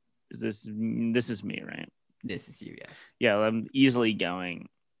 This is me, right? This is you, yes. Yeah, I'm easily going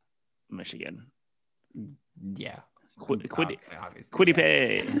Michigan. Yeah. Quiddy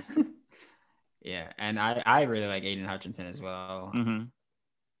Pay. Yeah, and I really like Aiden Hutchinson as well. Mm-hmm.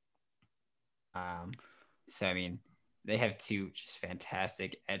 So I mean, they have two just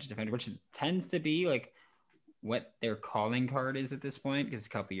fantastic edge defenders, which tends to be like what their calling card is at this point. Because a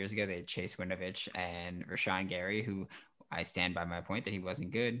couple years ago they had Chase Winovich and Rashawn Gary, who I stand by my point that he wasn't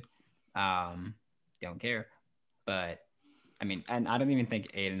good. Don't care, but I mean, and I don't even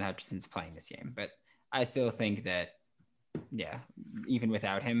think Aiden Hutchinson's playing this game, but I still think that, yeah, even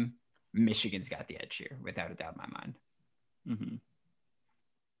without him, Michigan's got the edge here, without a doubt in my mind. Mm-hmm.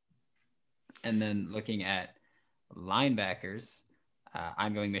 And then looking at linebackers,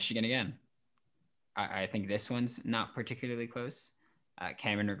 I'm going Michigan again. I think this one's not particularly close.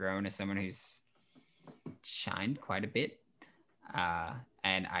 Cameron Negron is someone who's shined quite a bit.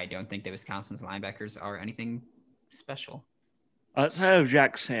 And I don't think that Wisconsin's linebackers are anything special. Outside of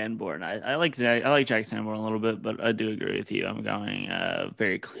Jack Sanborn, I like Jack Sanborn a little bit, but I do agree with you. I'm going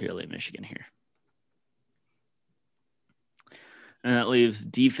very clearly Michigan here. And that leaves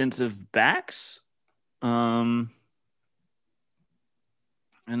defensive backs. And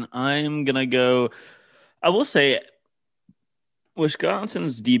I'm going to go, I will say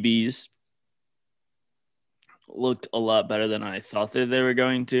Wisconsin's DBs looked a lot better than I thought that they were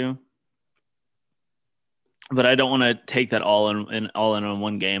going to. But I don't want to take that all in on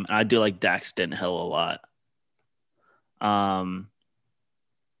one game. And I do like Dax Denhill a lot.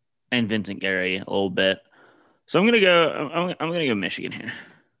 And Vincent Gary a little bit. So I'm gonna go Michigan here.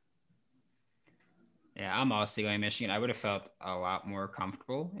 Yeah, I'm also going Michigan. I would have felt a lot more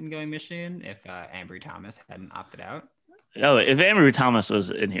comfortable in going Michigan if Ambry Thomas hadn't opted out. Oh, if Ambry Thomas was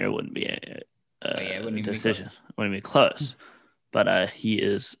in here, it wouldn't be a decision. It wouldn't be close. But he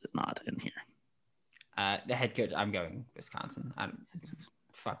is not in here. The head coach, I'm going Wisconsin.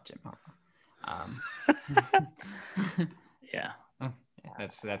 Fuck Jim Harbaugh. Yeah.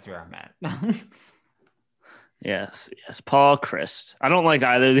 That's where I'm at. Yes. Paul Chryst. I don't like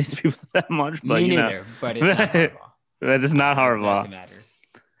either of these people that much, but Me neither, but it's not Harbaugh. That is not Harbaugh. That's what matters.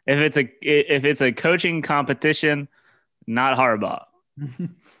 If it's a coaching competition, not Harbaugh.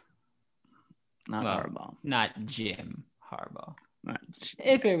 Harbaugh. Not Jim Harbaugh.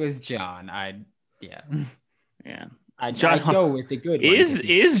 If it was John, I'd go with the good one.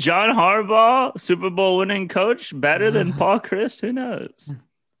 Is John Harbaugh, Super Bowl winning coach, better than Paul Chryst? Who knows?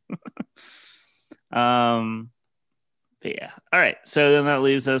 But yeah. All right. So then that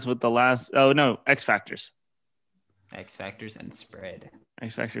leaves us with the last. Oh no, X Factors. X Factors and spread.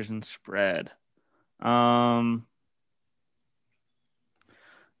 X Factors and spread. Let's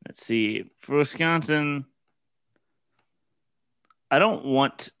see. For Wisconsin, I don't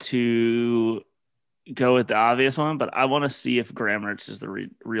want to go with the obvious one, but I want to see if Graham Mertz is the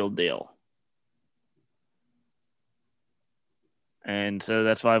real deal. And so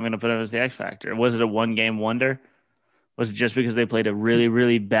that's why I'm going to put him as the X Factor. Was it a one-game wonder? Was it just because they played a really,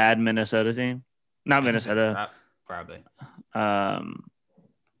 really bad Minnesota team? Not Minnesota. Probably.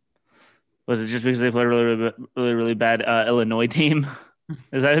 Was it just because they played a really, really, really bad Illinois team?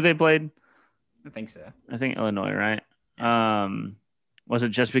 Is that who they played? I think so. I think Illinois, right? Was it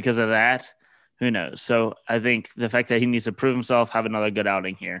just because of that? Who knows? So I think the fact that he needs to prove himself, have another good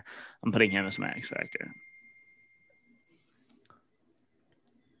outing here, I'm putting him as my X Factor.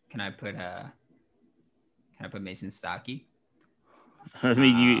 Can I put Mason Stockey? I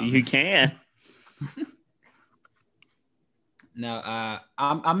mean, you can. No,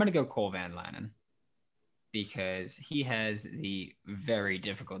 I'm gonna go Cole Van Lanen because he has the very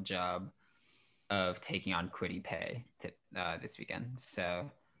difficult job of taking on Kwity Paye this weekend.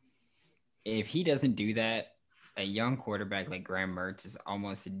 So if he doesn't do that, a young quarterback like Graham Mertz is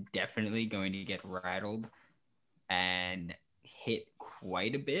almost definitely going to get rattled and hit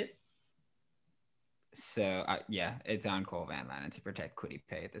quite a bit. So yeah, it's on Cole Van Lanen to protect Kwity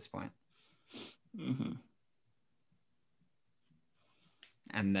Paye at this point. Mm-hmm.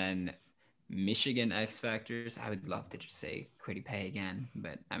 And then Michigan X Factors. I would love to just say Kwity Paye again,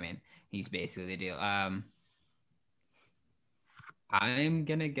 but I mean, he's basically the deal. I'm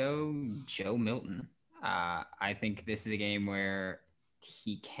gonna go Joe Milton. I think this is a game where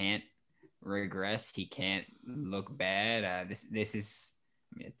he can't regress. He can't look bad. This is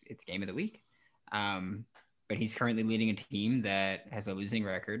it's game of the week. But he's currently leading a team that has a losing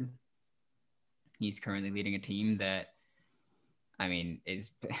record. He's currently leading a team that, I mean,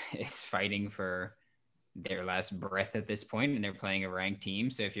 is fighting for their last breath at this point, and they're playing a ranked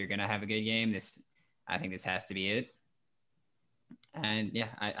team. So if you're gonna have a good game, I think this has to be it. And yeah,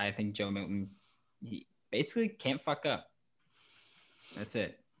 I think Joe Milton, he basically can't fuck up. That's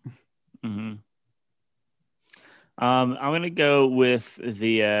it. Mm-hmm. I'm gonna go with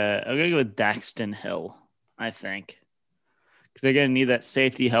Daxton Hill. I think because they're gonna need that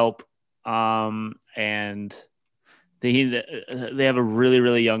safety help. And they have a really,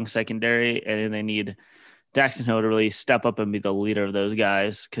 really young secondary, and they need Daxton Hill to really step up and be the leader of those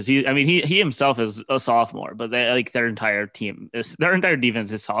guys. Because he himself is a sophomore, but their entire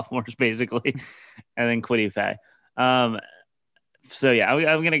defense is sophomores basically, and then Kwity Paye. So yeah,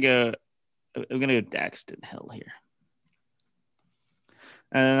 I'm gonna go Daxton Hill here,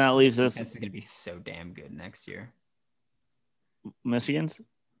 and then that leaves us. Defense is gonna be so damn good next year. Michigan's.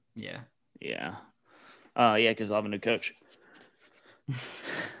 Yeah. Yeah. Yeah, because I'll have a new coach.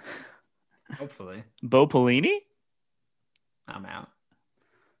 Hopefully. Bo Pelini? I'm out.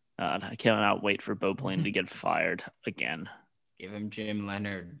 I cannot wait for Bo Pelini to get fired again. Give him Jim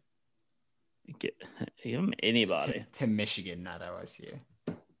Leonard. Give him anybody. To Michigan, not LSU.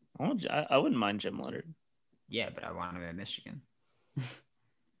 I wouldn't mind Jim Leonard. Yeah, but I want him at Michigan.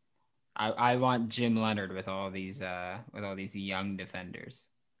 I want Jim Leonard with all these young defenders.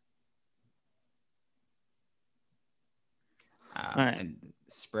 Right. And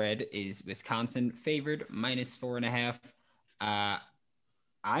spread is Wisconsin favored -4.5.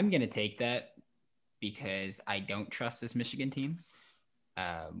 I'm gonna take that because I don't trust this Michigan team.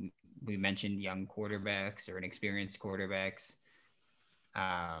 We mentioned young quarterbacks or inexperienced quarterbacks.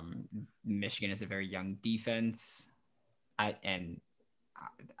 Michigan is a very young defense. I'm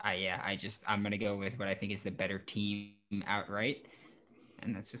gonna go with what I think is the better team outright,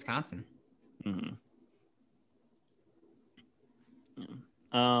 and that's Wisconsin. Mm-hmm.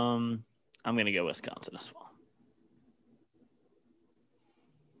 I'm gonna go Wisconsin as well.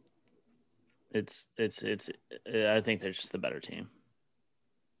 I think they're just the better team.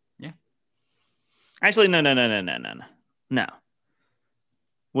 Yeah. Actually, no.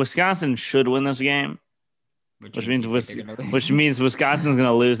 Wisconsin should win this game, which means Wisconsin's going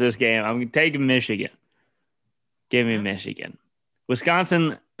to lose this game. I'm taking Michigan. Give me Michigan.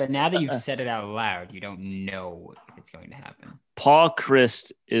 Wisconsin. But now that you've said it out loud, you don't know if it's going to happen. Paul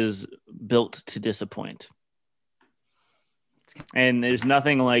Chryst is built to disappoint. And there's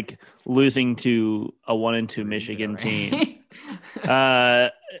nothing like losing to a 1-2 Michigan team.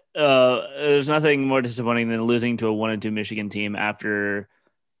 There's nothing more disappointing than losing to a 1-2 Michigan team after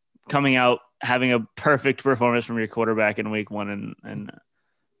coming out having a perfect performance from your quarterback in week 1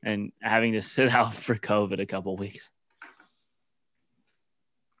 and having to sit out for COVID a couple weeks.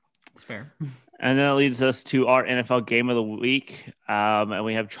 It's fair. And that leads us to our NFL game of the week. And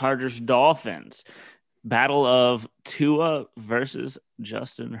we have Chargers-Dolphins. Battle of Tua versus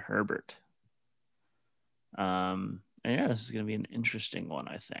Justin Herbert. And yeah, this is going to be an interesting one,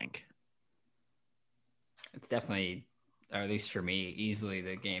 I think. It's definitely, or at least for me, easily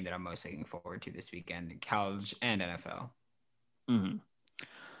the game that I'm most looking forward to this weekend, college and NFL.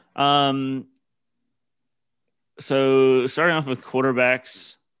 Mm-hmm. So starting off with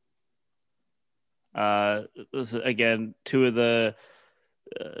quarterbacks, this is, again, two of the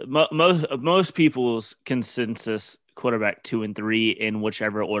most people's consensus quarterback 2 and 3 in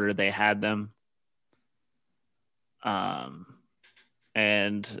whichever order they had them.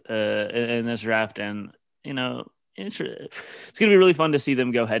 And in this draft, and it's going to be really fun to see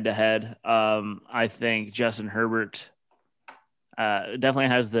them go head to head. I think Justin Herbert definitely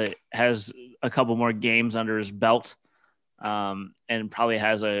has a couple more games under his belt, and probably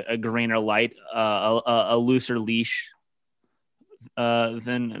has a greener light, a looser leash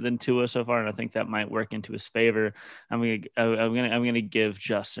than Tua so far, and I think that might work into his favor. I'm gonna give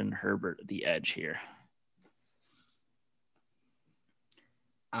Justin Herbert the edge here.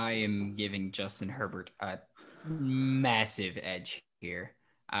 I am giving Justin Herbert a massive edge here.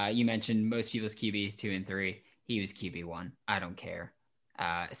 You mentioned most people's QB is 2 and 3. He was QB 1. I don't care.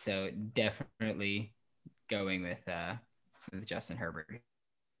 So definitely going with Justin Herbert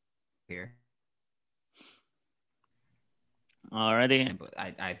here. Alrighty. Simple.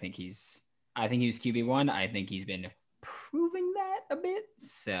 I think he was QB1. I think he's been proving that a bit.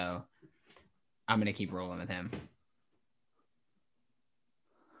 So I'm gonna keep rolling with him.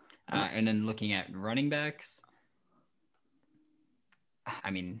 And then looking at running backs, I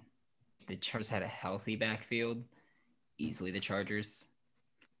mean, the Chargers had a healthy backfield, easily the Chargers,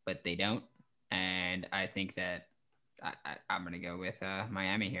 but they don't. And I think that I'm gonna go with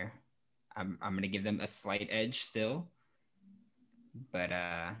Miami here. I'm gonna give them a slight edge still, but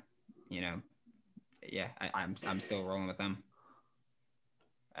yeah, I'm still rolling with them.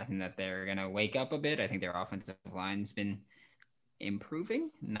 I think that they're gonna wake up a bit. I think their offensive line's been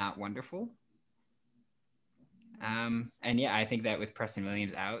improving, not wonderful. And yeah, I think that with Preston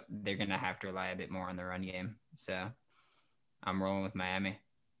Williams out, they're gonna have to rely a bit more on the run game. So I'm rolling with Miami.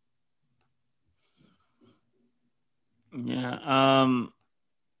 Yeah.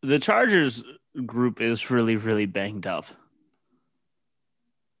 The Chargers group is really, really banged up.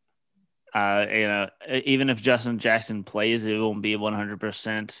 Even if Justin Jackson plays, it won't be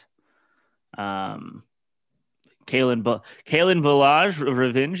 100%. Kalen Ballage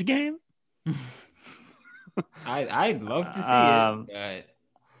revenge game. I'd love to see it, but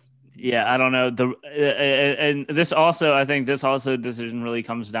yeah, I don't know. And this also, I think this also decision really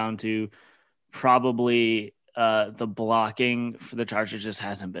comes down to probably the blocking for the Chargers just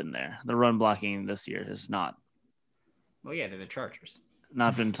hasn't been there. The run blocking this year has not. Well, yeah, they're the Chargers.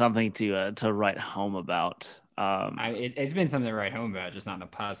 Not been something to write home about. It's been something to write home about, just not in a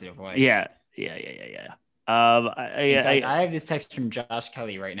positive way. Yeah. I have this text from Josh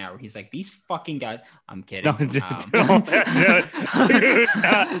Kelly right now where he's like, "These fucking guys." I'm kidding. Do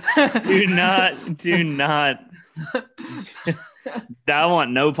not. I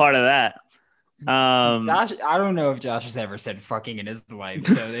want no part of that. Josh, I don't know if Josh has ever said "fucking" in his life,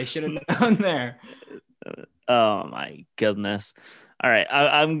 so they should have known there. Oh my goodness. All right,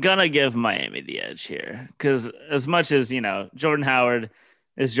 I'm gonna give Miami the edge here because as much as Jordan Howard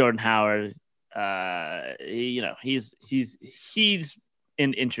is Jordan Howard, he's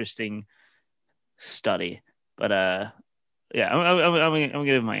an interesting study, but yeah, I'm gonna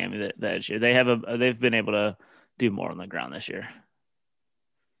give Miami the edge here. They've been able to do more on the ground this year.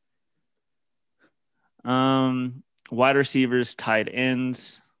 Wide receivers, tight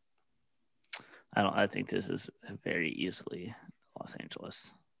ends. I think this is very easily Los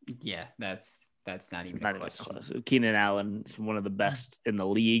Angeles. Yeah, that's not even a question. Close. Keenan Allen is one of the best in the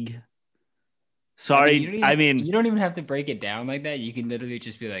league. Sorry, you don't even have to break it down like that. You can literally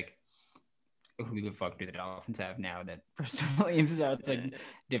just be like, who the fuck do the Dolphins have now that Preston Williams is out? It's like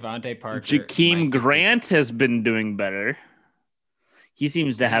Devontae Parker. Jakeem Grant has been doing better. He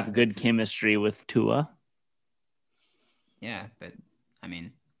seems to have good chemistry with Tua. Yeah, but I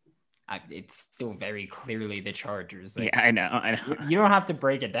mean, it's still very clearly the Chargers. Like, yeah, I know. You don't have to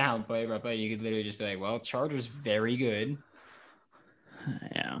break it down play by play. You could literally just be like, well, Chargers very good.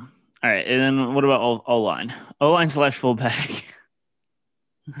 Yeah. All right. And then what about O-line? O-line / fullback.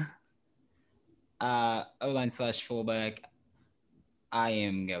 O-line / fullback. I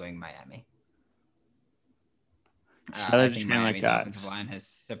am going Miami. I think Miami's offensive line has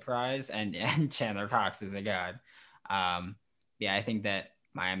surprised, and Chandler Cox is a god. Yeah, I think that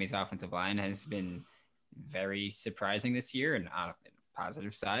Miami's offensive line has been very surprising this year, and on the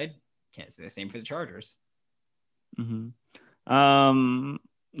positive side, can't say the same for the Chargers. Mm-hmm.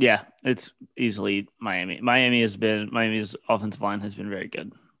 Yeah, it's easily Miami. Miami's offensive line has been very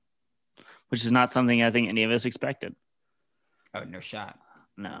good, which is not something I think any of us expected. Oh, no shot.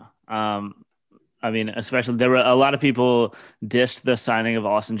 No. I mean, especially there were a lot of people dissed the signing of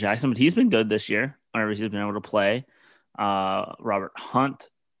Austin Jackson, but he's been good this year whenever he's been able to play. Robert Hunt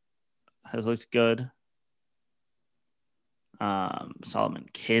has looked good. Solomon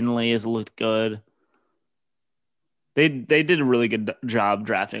Kinley has looked good. They did a really good job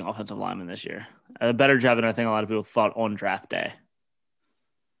drafting offensive linemen this year. A better job than I think a lot of people thought on draft day.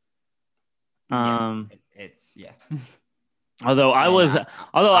 It's. Although I was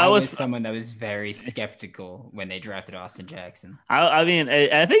someone that was very skeptical when they drafted Austin Jackson. I mean,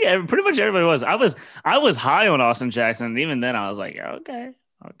 I think pretty much everybody was. I was high on Austin Jackson. And even then, I was like, okay.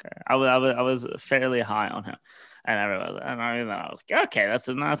 I was fairly high on him, and I was like, okay,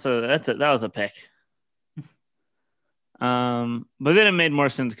 that was a pick. But then it made more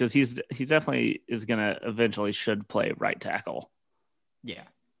sense because he definitely is gonna eventually should play right tackle. Yeah.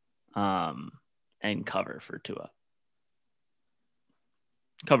 And cover for Tua.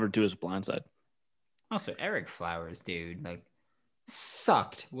 Covered to his blind side. Also, Eric Flowers, dude, like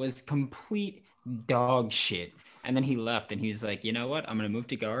sucked. Was complete dog shit. And then he left, and he was like, you know what? I'm gonna move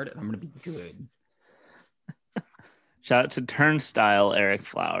to guard, and I'm gonna be good. Shout out to Turnstile Eric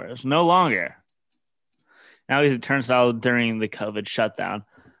Flowers. No longer. Now he's a turnstile during the COVID shutdown.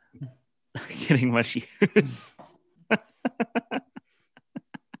 Getting much use.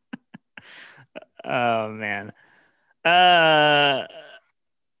 Oh man.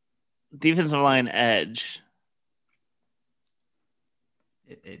 Defensive line edge.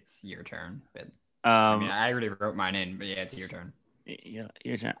 It's your turn, but I mean, I already wrote mine in, but yeah, it's your turn. Yeah,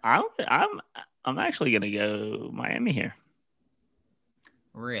 your turn. I'm actually gonna go Miami here.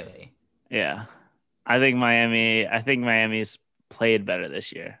 Really? Yeah, I think Miami's played better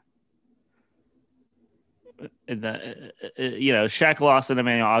this year. Shaq Lawson and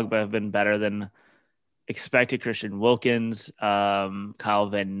Emmanuel Ogbah have been better than expected. Christian Wilkins, Kyle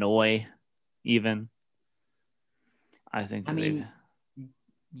Van Noy, even. I think.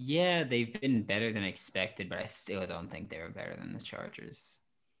 Yeah, they've been better than expected, but I still don't think they were better than the Chargers.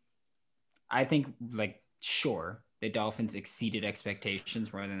 I think, sure, the Dolphins exceeded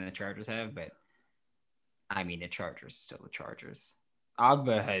expectations more than the Chargers have, but I mean, the Chargers are still the Chargers.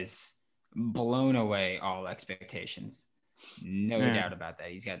 Ogbah has blown away all expectations. No doubt about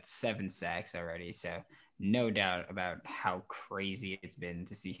that. He's got 7 sacks already, so no doubt about how crazy it's been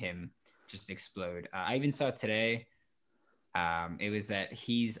to see him just explode. I even saw today, it was that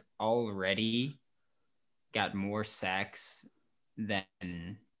he's already got more sacks than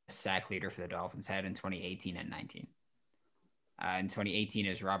the sack leader for the Dolphins had in 2018 and 19. In 2018, it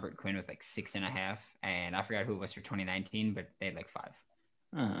was Robert Quinn with 6.5, and I forgot who it was for 2019, but they had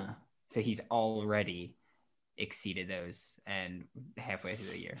 5. So he's already exceeded those and halfway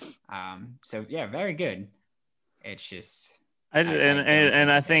through the year. So yeah, very good. It's just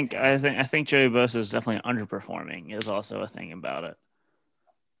I think Joey Bosa is definitely underperforming is also a thing about it.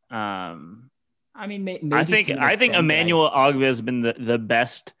 I mean, maybe I think Emmanuel Ogbah has been the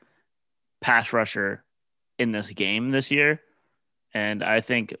best pass rusher in this game this year. And I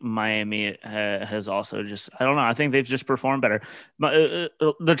think Miami has also I don't know. I think they've just performed better. But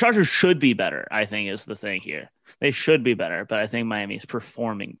the Chargers should be better, I think, is the thing here. They should be better, but I think Miami is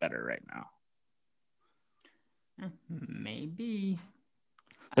performing better right now. Maybe.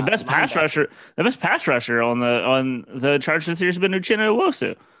 The best pass rusher on the Chargers this year has been Uchenna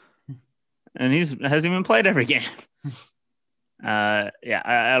Nwosu. And hasn't even played every game. I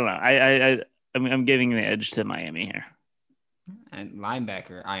don't know. I'm giving the edge to Miami here. And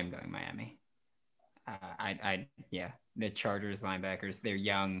linebacker, I am going Miami. The Chargers linebackers, they're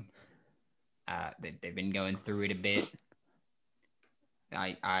young. They've been going through it a bit.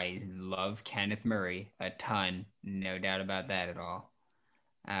 I love Kenneth Murray a ton, no doubt about that at all.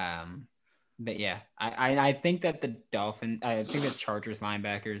 But yeah, I think that the Chargers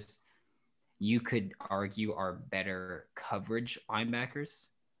linebackers, you could argue, are better coverage linebackers.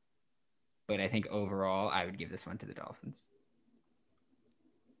 But I think overall, I would give this one to the Dolphins.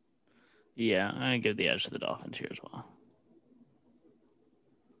 Yeah, I give the edge to the Dolphins here as well.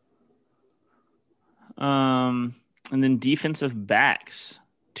 And then defensive backs,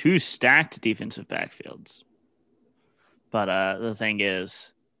 2 stacked defensive backfields. But the thing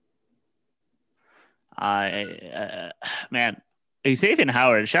is, Xavier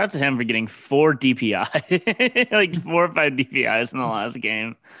Howard, shout out to him for getting 4 DPI, 4 or 5 DPIs in the last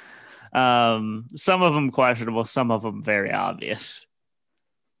game. Some of them questionable, some of them very obvious.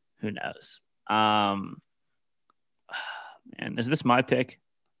 Who knows? Man, is this my pick?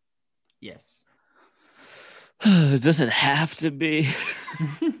 Yes. Does it have to be?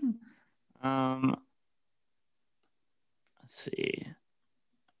 Let's see.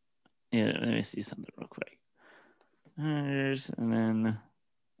 Yeah, let me see something real quick. And then,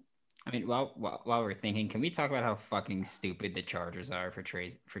 I mean, while we're thinking, can we talk about how fucking stupid the Chargers are for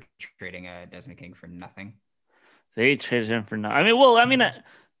trading Desmond King for nothing? They traded him for nothing.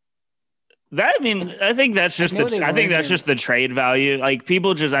 I think that's just the trade value. Like,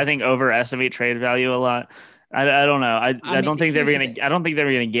 people just, I think, overestimate trade value a lot. I don't know. I don't think they were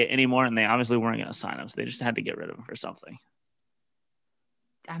gonna get any more, and they obviously weren't gonna sign him, so they just had to get rid of him for something.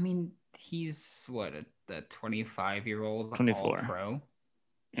 I mean, he's the 25-year-old 24 All-Pro.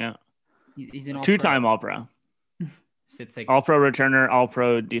 Yeah, he's an two-time All-Pro. So it's All-Pro returner,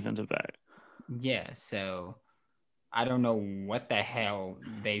 All-Pro defensive back. Yeah, so I don't know what the hell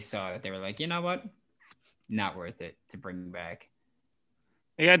they saw that they were like, you know what, not worth it to bring back.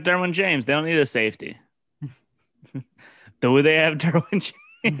 They got Derwin James. They don't need a safety. Do they have Derwin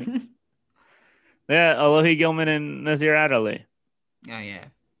James? Yeah, Alohi Gilman and Nazir Adderley. Oh yeah,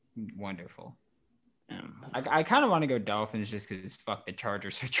 wonderful. I kind of want to go Dolphins just because fuck the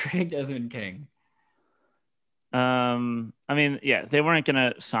Chargers for trading Desmond King. I mean, yeah, they weren't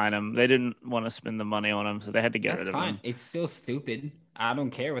gonna sign him. They didn't want to spend the money on him, so they had to get rid of him. It's still stupid. I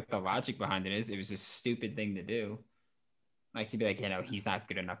don't care what the logic behind it is. It was a stupid thing to do. Like to be like, he's not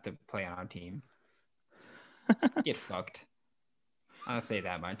good enough to play on our team. Get fucked. I'll say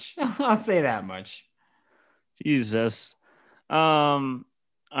that much. I'll say that much. Jesus. All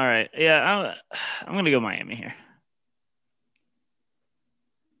right. Yeah, I'm gonna go Miami here.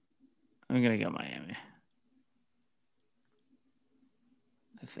 I'm gonna go Miami.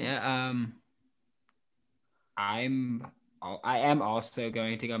 Yeah. I am also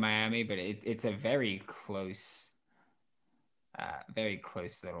going to go Miami, but it's a very close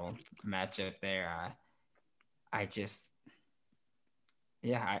little matchup there. I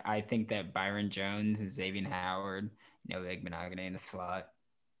think that Byron Jones and Xavier Howard, Big Monogany in the slot.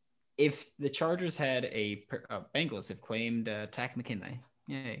 If the Chargers had Bengals have claimed Takk McKinley,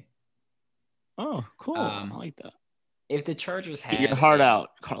 yay! Oh, cool! I like that. If the Chargers had get your heart out,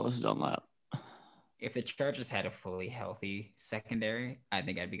 Carlos Dunlap. If the Chargers had a fully healthy secondary, I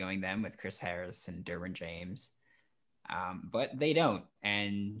think I'd be going them with Chris Harris and Derwin James. But they don't,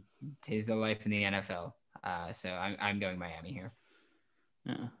 and 'tis the life in the NFL. So I'm going Miami here.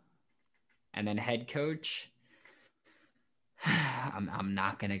 Yeah. And then head coach, I'm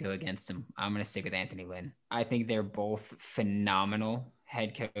not gonna go against him. I'm gonna stick with Anthony Lynn. I think they're both phenomenal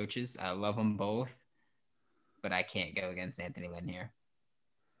head coaches. I love them both, but I can't go against Anthony Lynn here.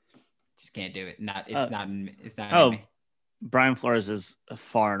 Just can't do it. It's not in me. Brian Flores is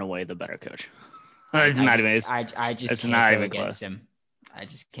far and away the better coach. I just can't go against him. I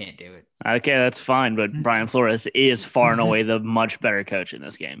just can't do it. Okay, that's fine, but Brian Flores is far and away the much better coach in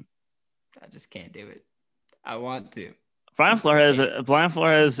this game. I just can't do it. I want to. Brian Flores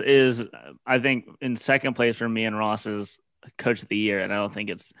is, I think, in second place for me and Ross's coach of the year, and I don't think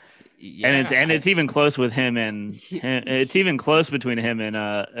it's. Yeah, it's even close with him and it's even close between him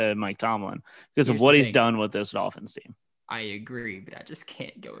and Mike Tomlin because of what he's done with this Dolphins team. I agree, but I just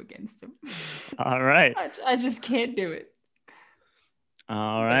can't go against him. All right. I just can't do it.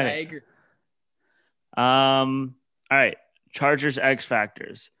 All right. I agree. All right. Chargers X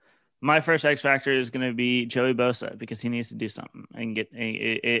Factors. My first X Factor is going to be Joey Bosa because he needs to do something and get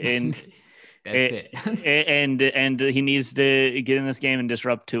and that's it. and he needs to get in this game and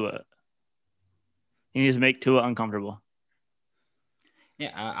disrupt Tua. He needs to make Tua uncomfortable.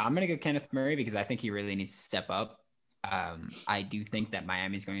 Yeah, I'm going to go Kenneth Murray because I think he really needs to step up. I do think that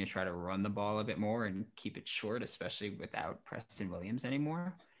Miami's going to try to run the ball a bit more and keep it short, especially without Preston Williams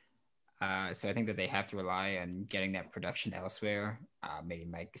anymore. So I think that they have to rely on getting that production elsewhere. Maybe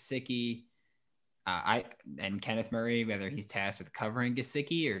Mike Gesicki. And Kenneth Murray, whether he's tasked with covering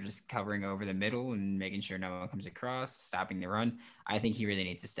Gesicki or just covering over the middle and making sure no one comes across, stopping the run, I think he really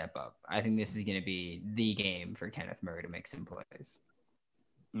needs to step up. I think this is going to be the game for Kenneth Murray to make some plays.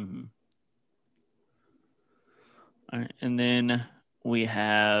 Mm-hmm. All right, and then we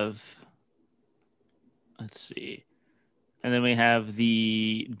have, let's see, and then we have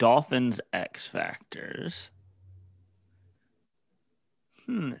the Dolphins X Factors.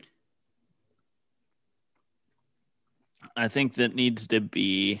 I think that needs to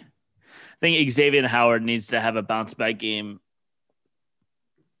be. I think Xavier Howard needs to have a bounce back game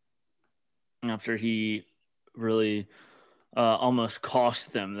after he really almost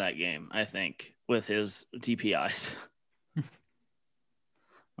cost them that game. I think with his DPIs.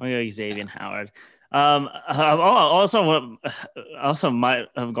 I'll go Xavier Howard. Also might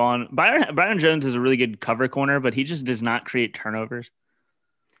have gone. Byron Jones is a really good cover corner, but he just does not create turnovers.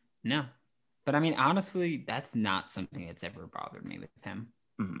 No. But I mean, honestly, that's not something that's ever bothered me with him.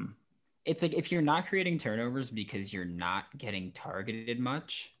 Mm-hmm. It's like if you're not creating turnovers because you're not getting targeted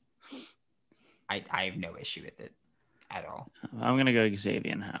much, I have no issue with it at all. I'm going to go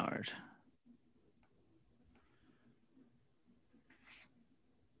Xavier Howard.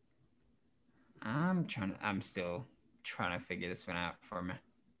 I'm still trying to figure this one out for me.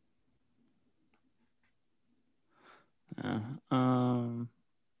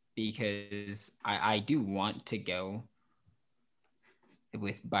 Because I do want to go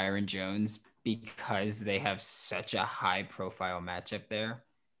with Byron Jones because they have such a high profile matchup there.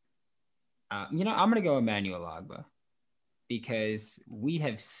 I'm going to go Emmanuel Ogbah because we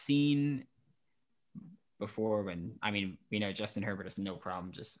have seen before we know Justin Herbert has no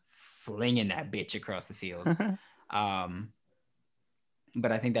problem just flinging that bitch across the field. But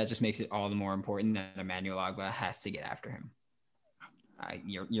I think that just makes it all the more important that Emmanuel Ogbah has to get after him.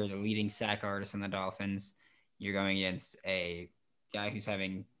 You're the leading sack artist on the Dolphins. You're going against a guy who's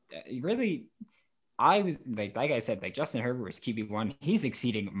having really, I was like I said, like Justin Herbert was QB1. He's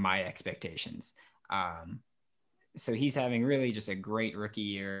exceeding my expectations. So he's having really just a great rookie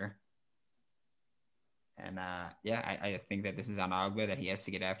year. And I think that this is on Ogba, that he has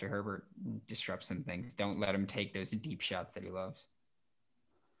to get after Herbert, disrupt some things. Don't let him take those deep shots that he loves.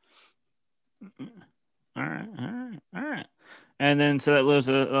 All right. And then so that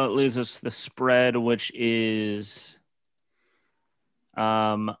leaves us the spread, which is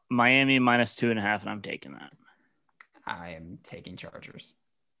Miami -2.5, and I'm taking that. I am taking Chargers.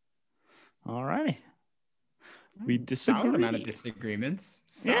 All righty. We disagree. Solid amount of disagreements.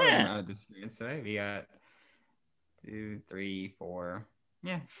 Today. We got 2, 3, 4.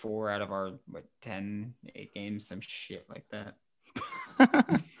 Yeah, 4 out of our 8 games, some shit like that.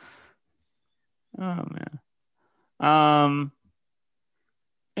 Oh man.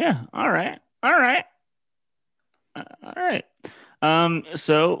 Yeah. All right.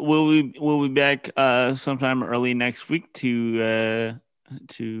 So we'll be back sometime early next week to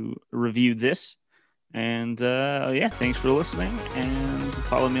review this. And thanks for listening. And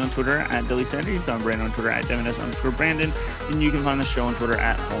follow me on Twitter at DillySander. You can find Brandon on Twitter at WNS_Brandon. And you can find the show on Twitter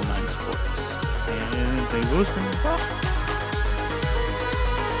at Whole9Sports. And thanks for listening. Bye.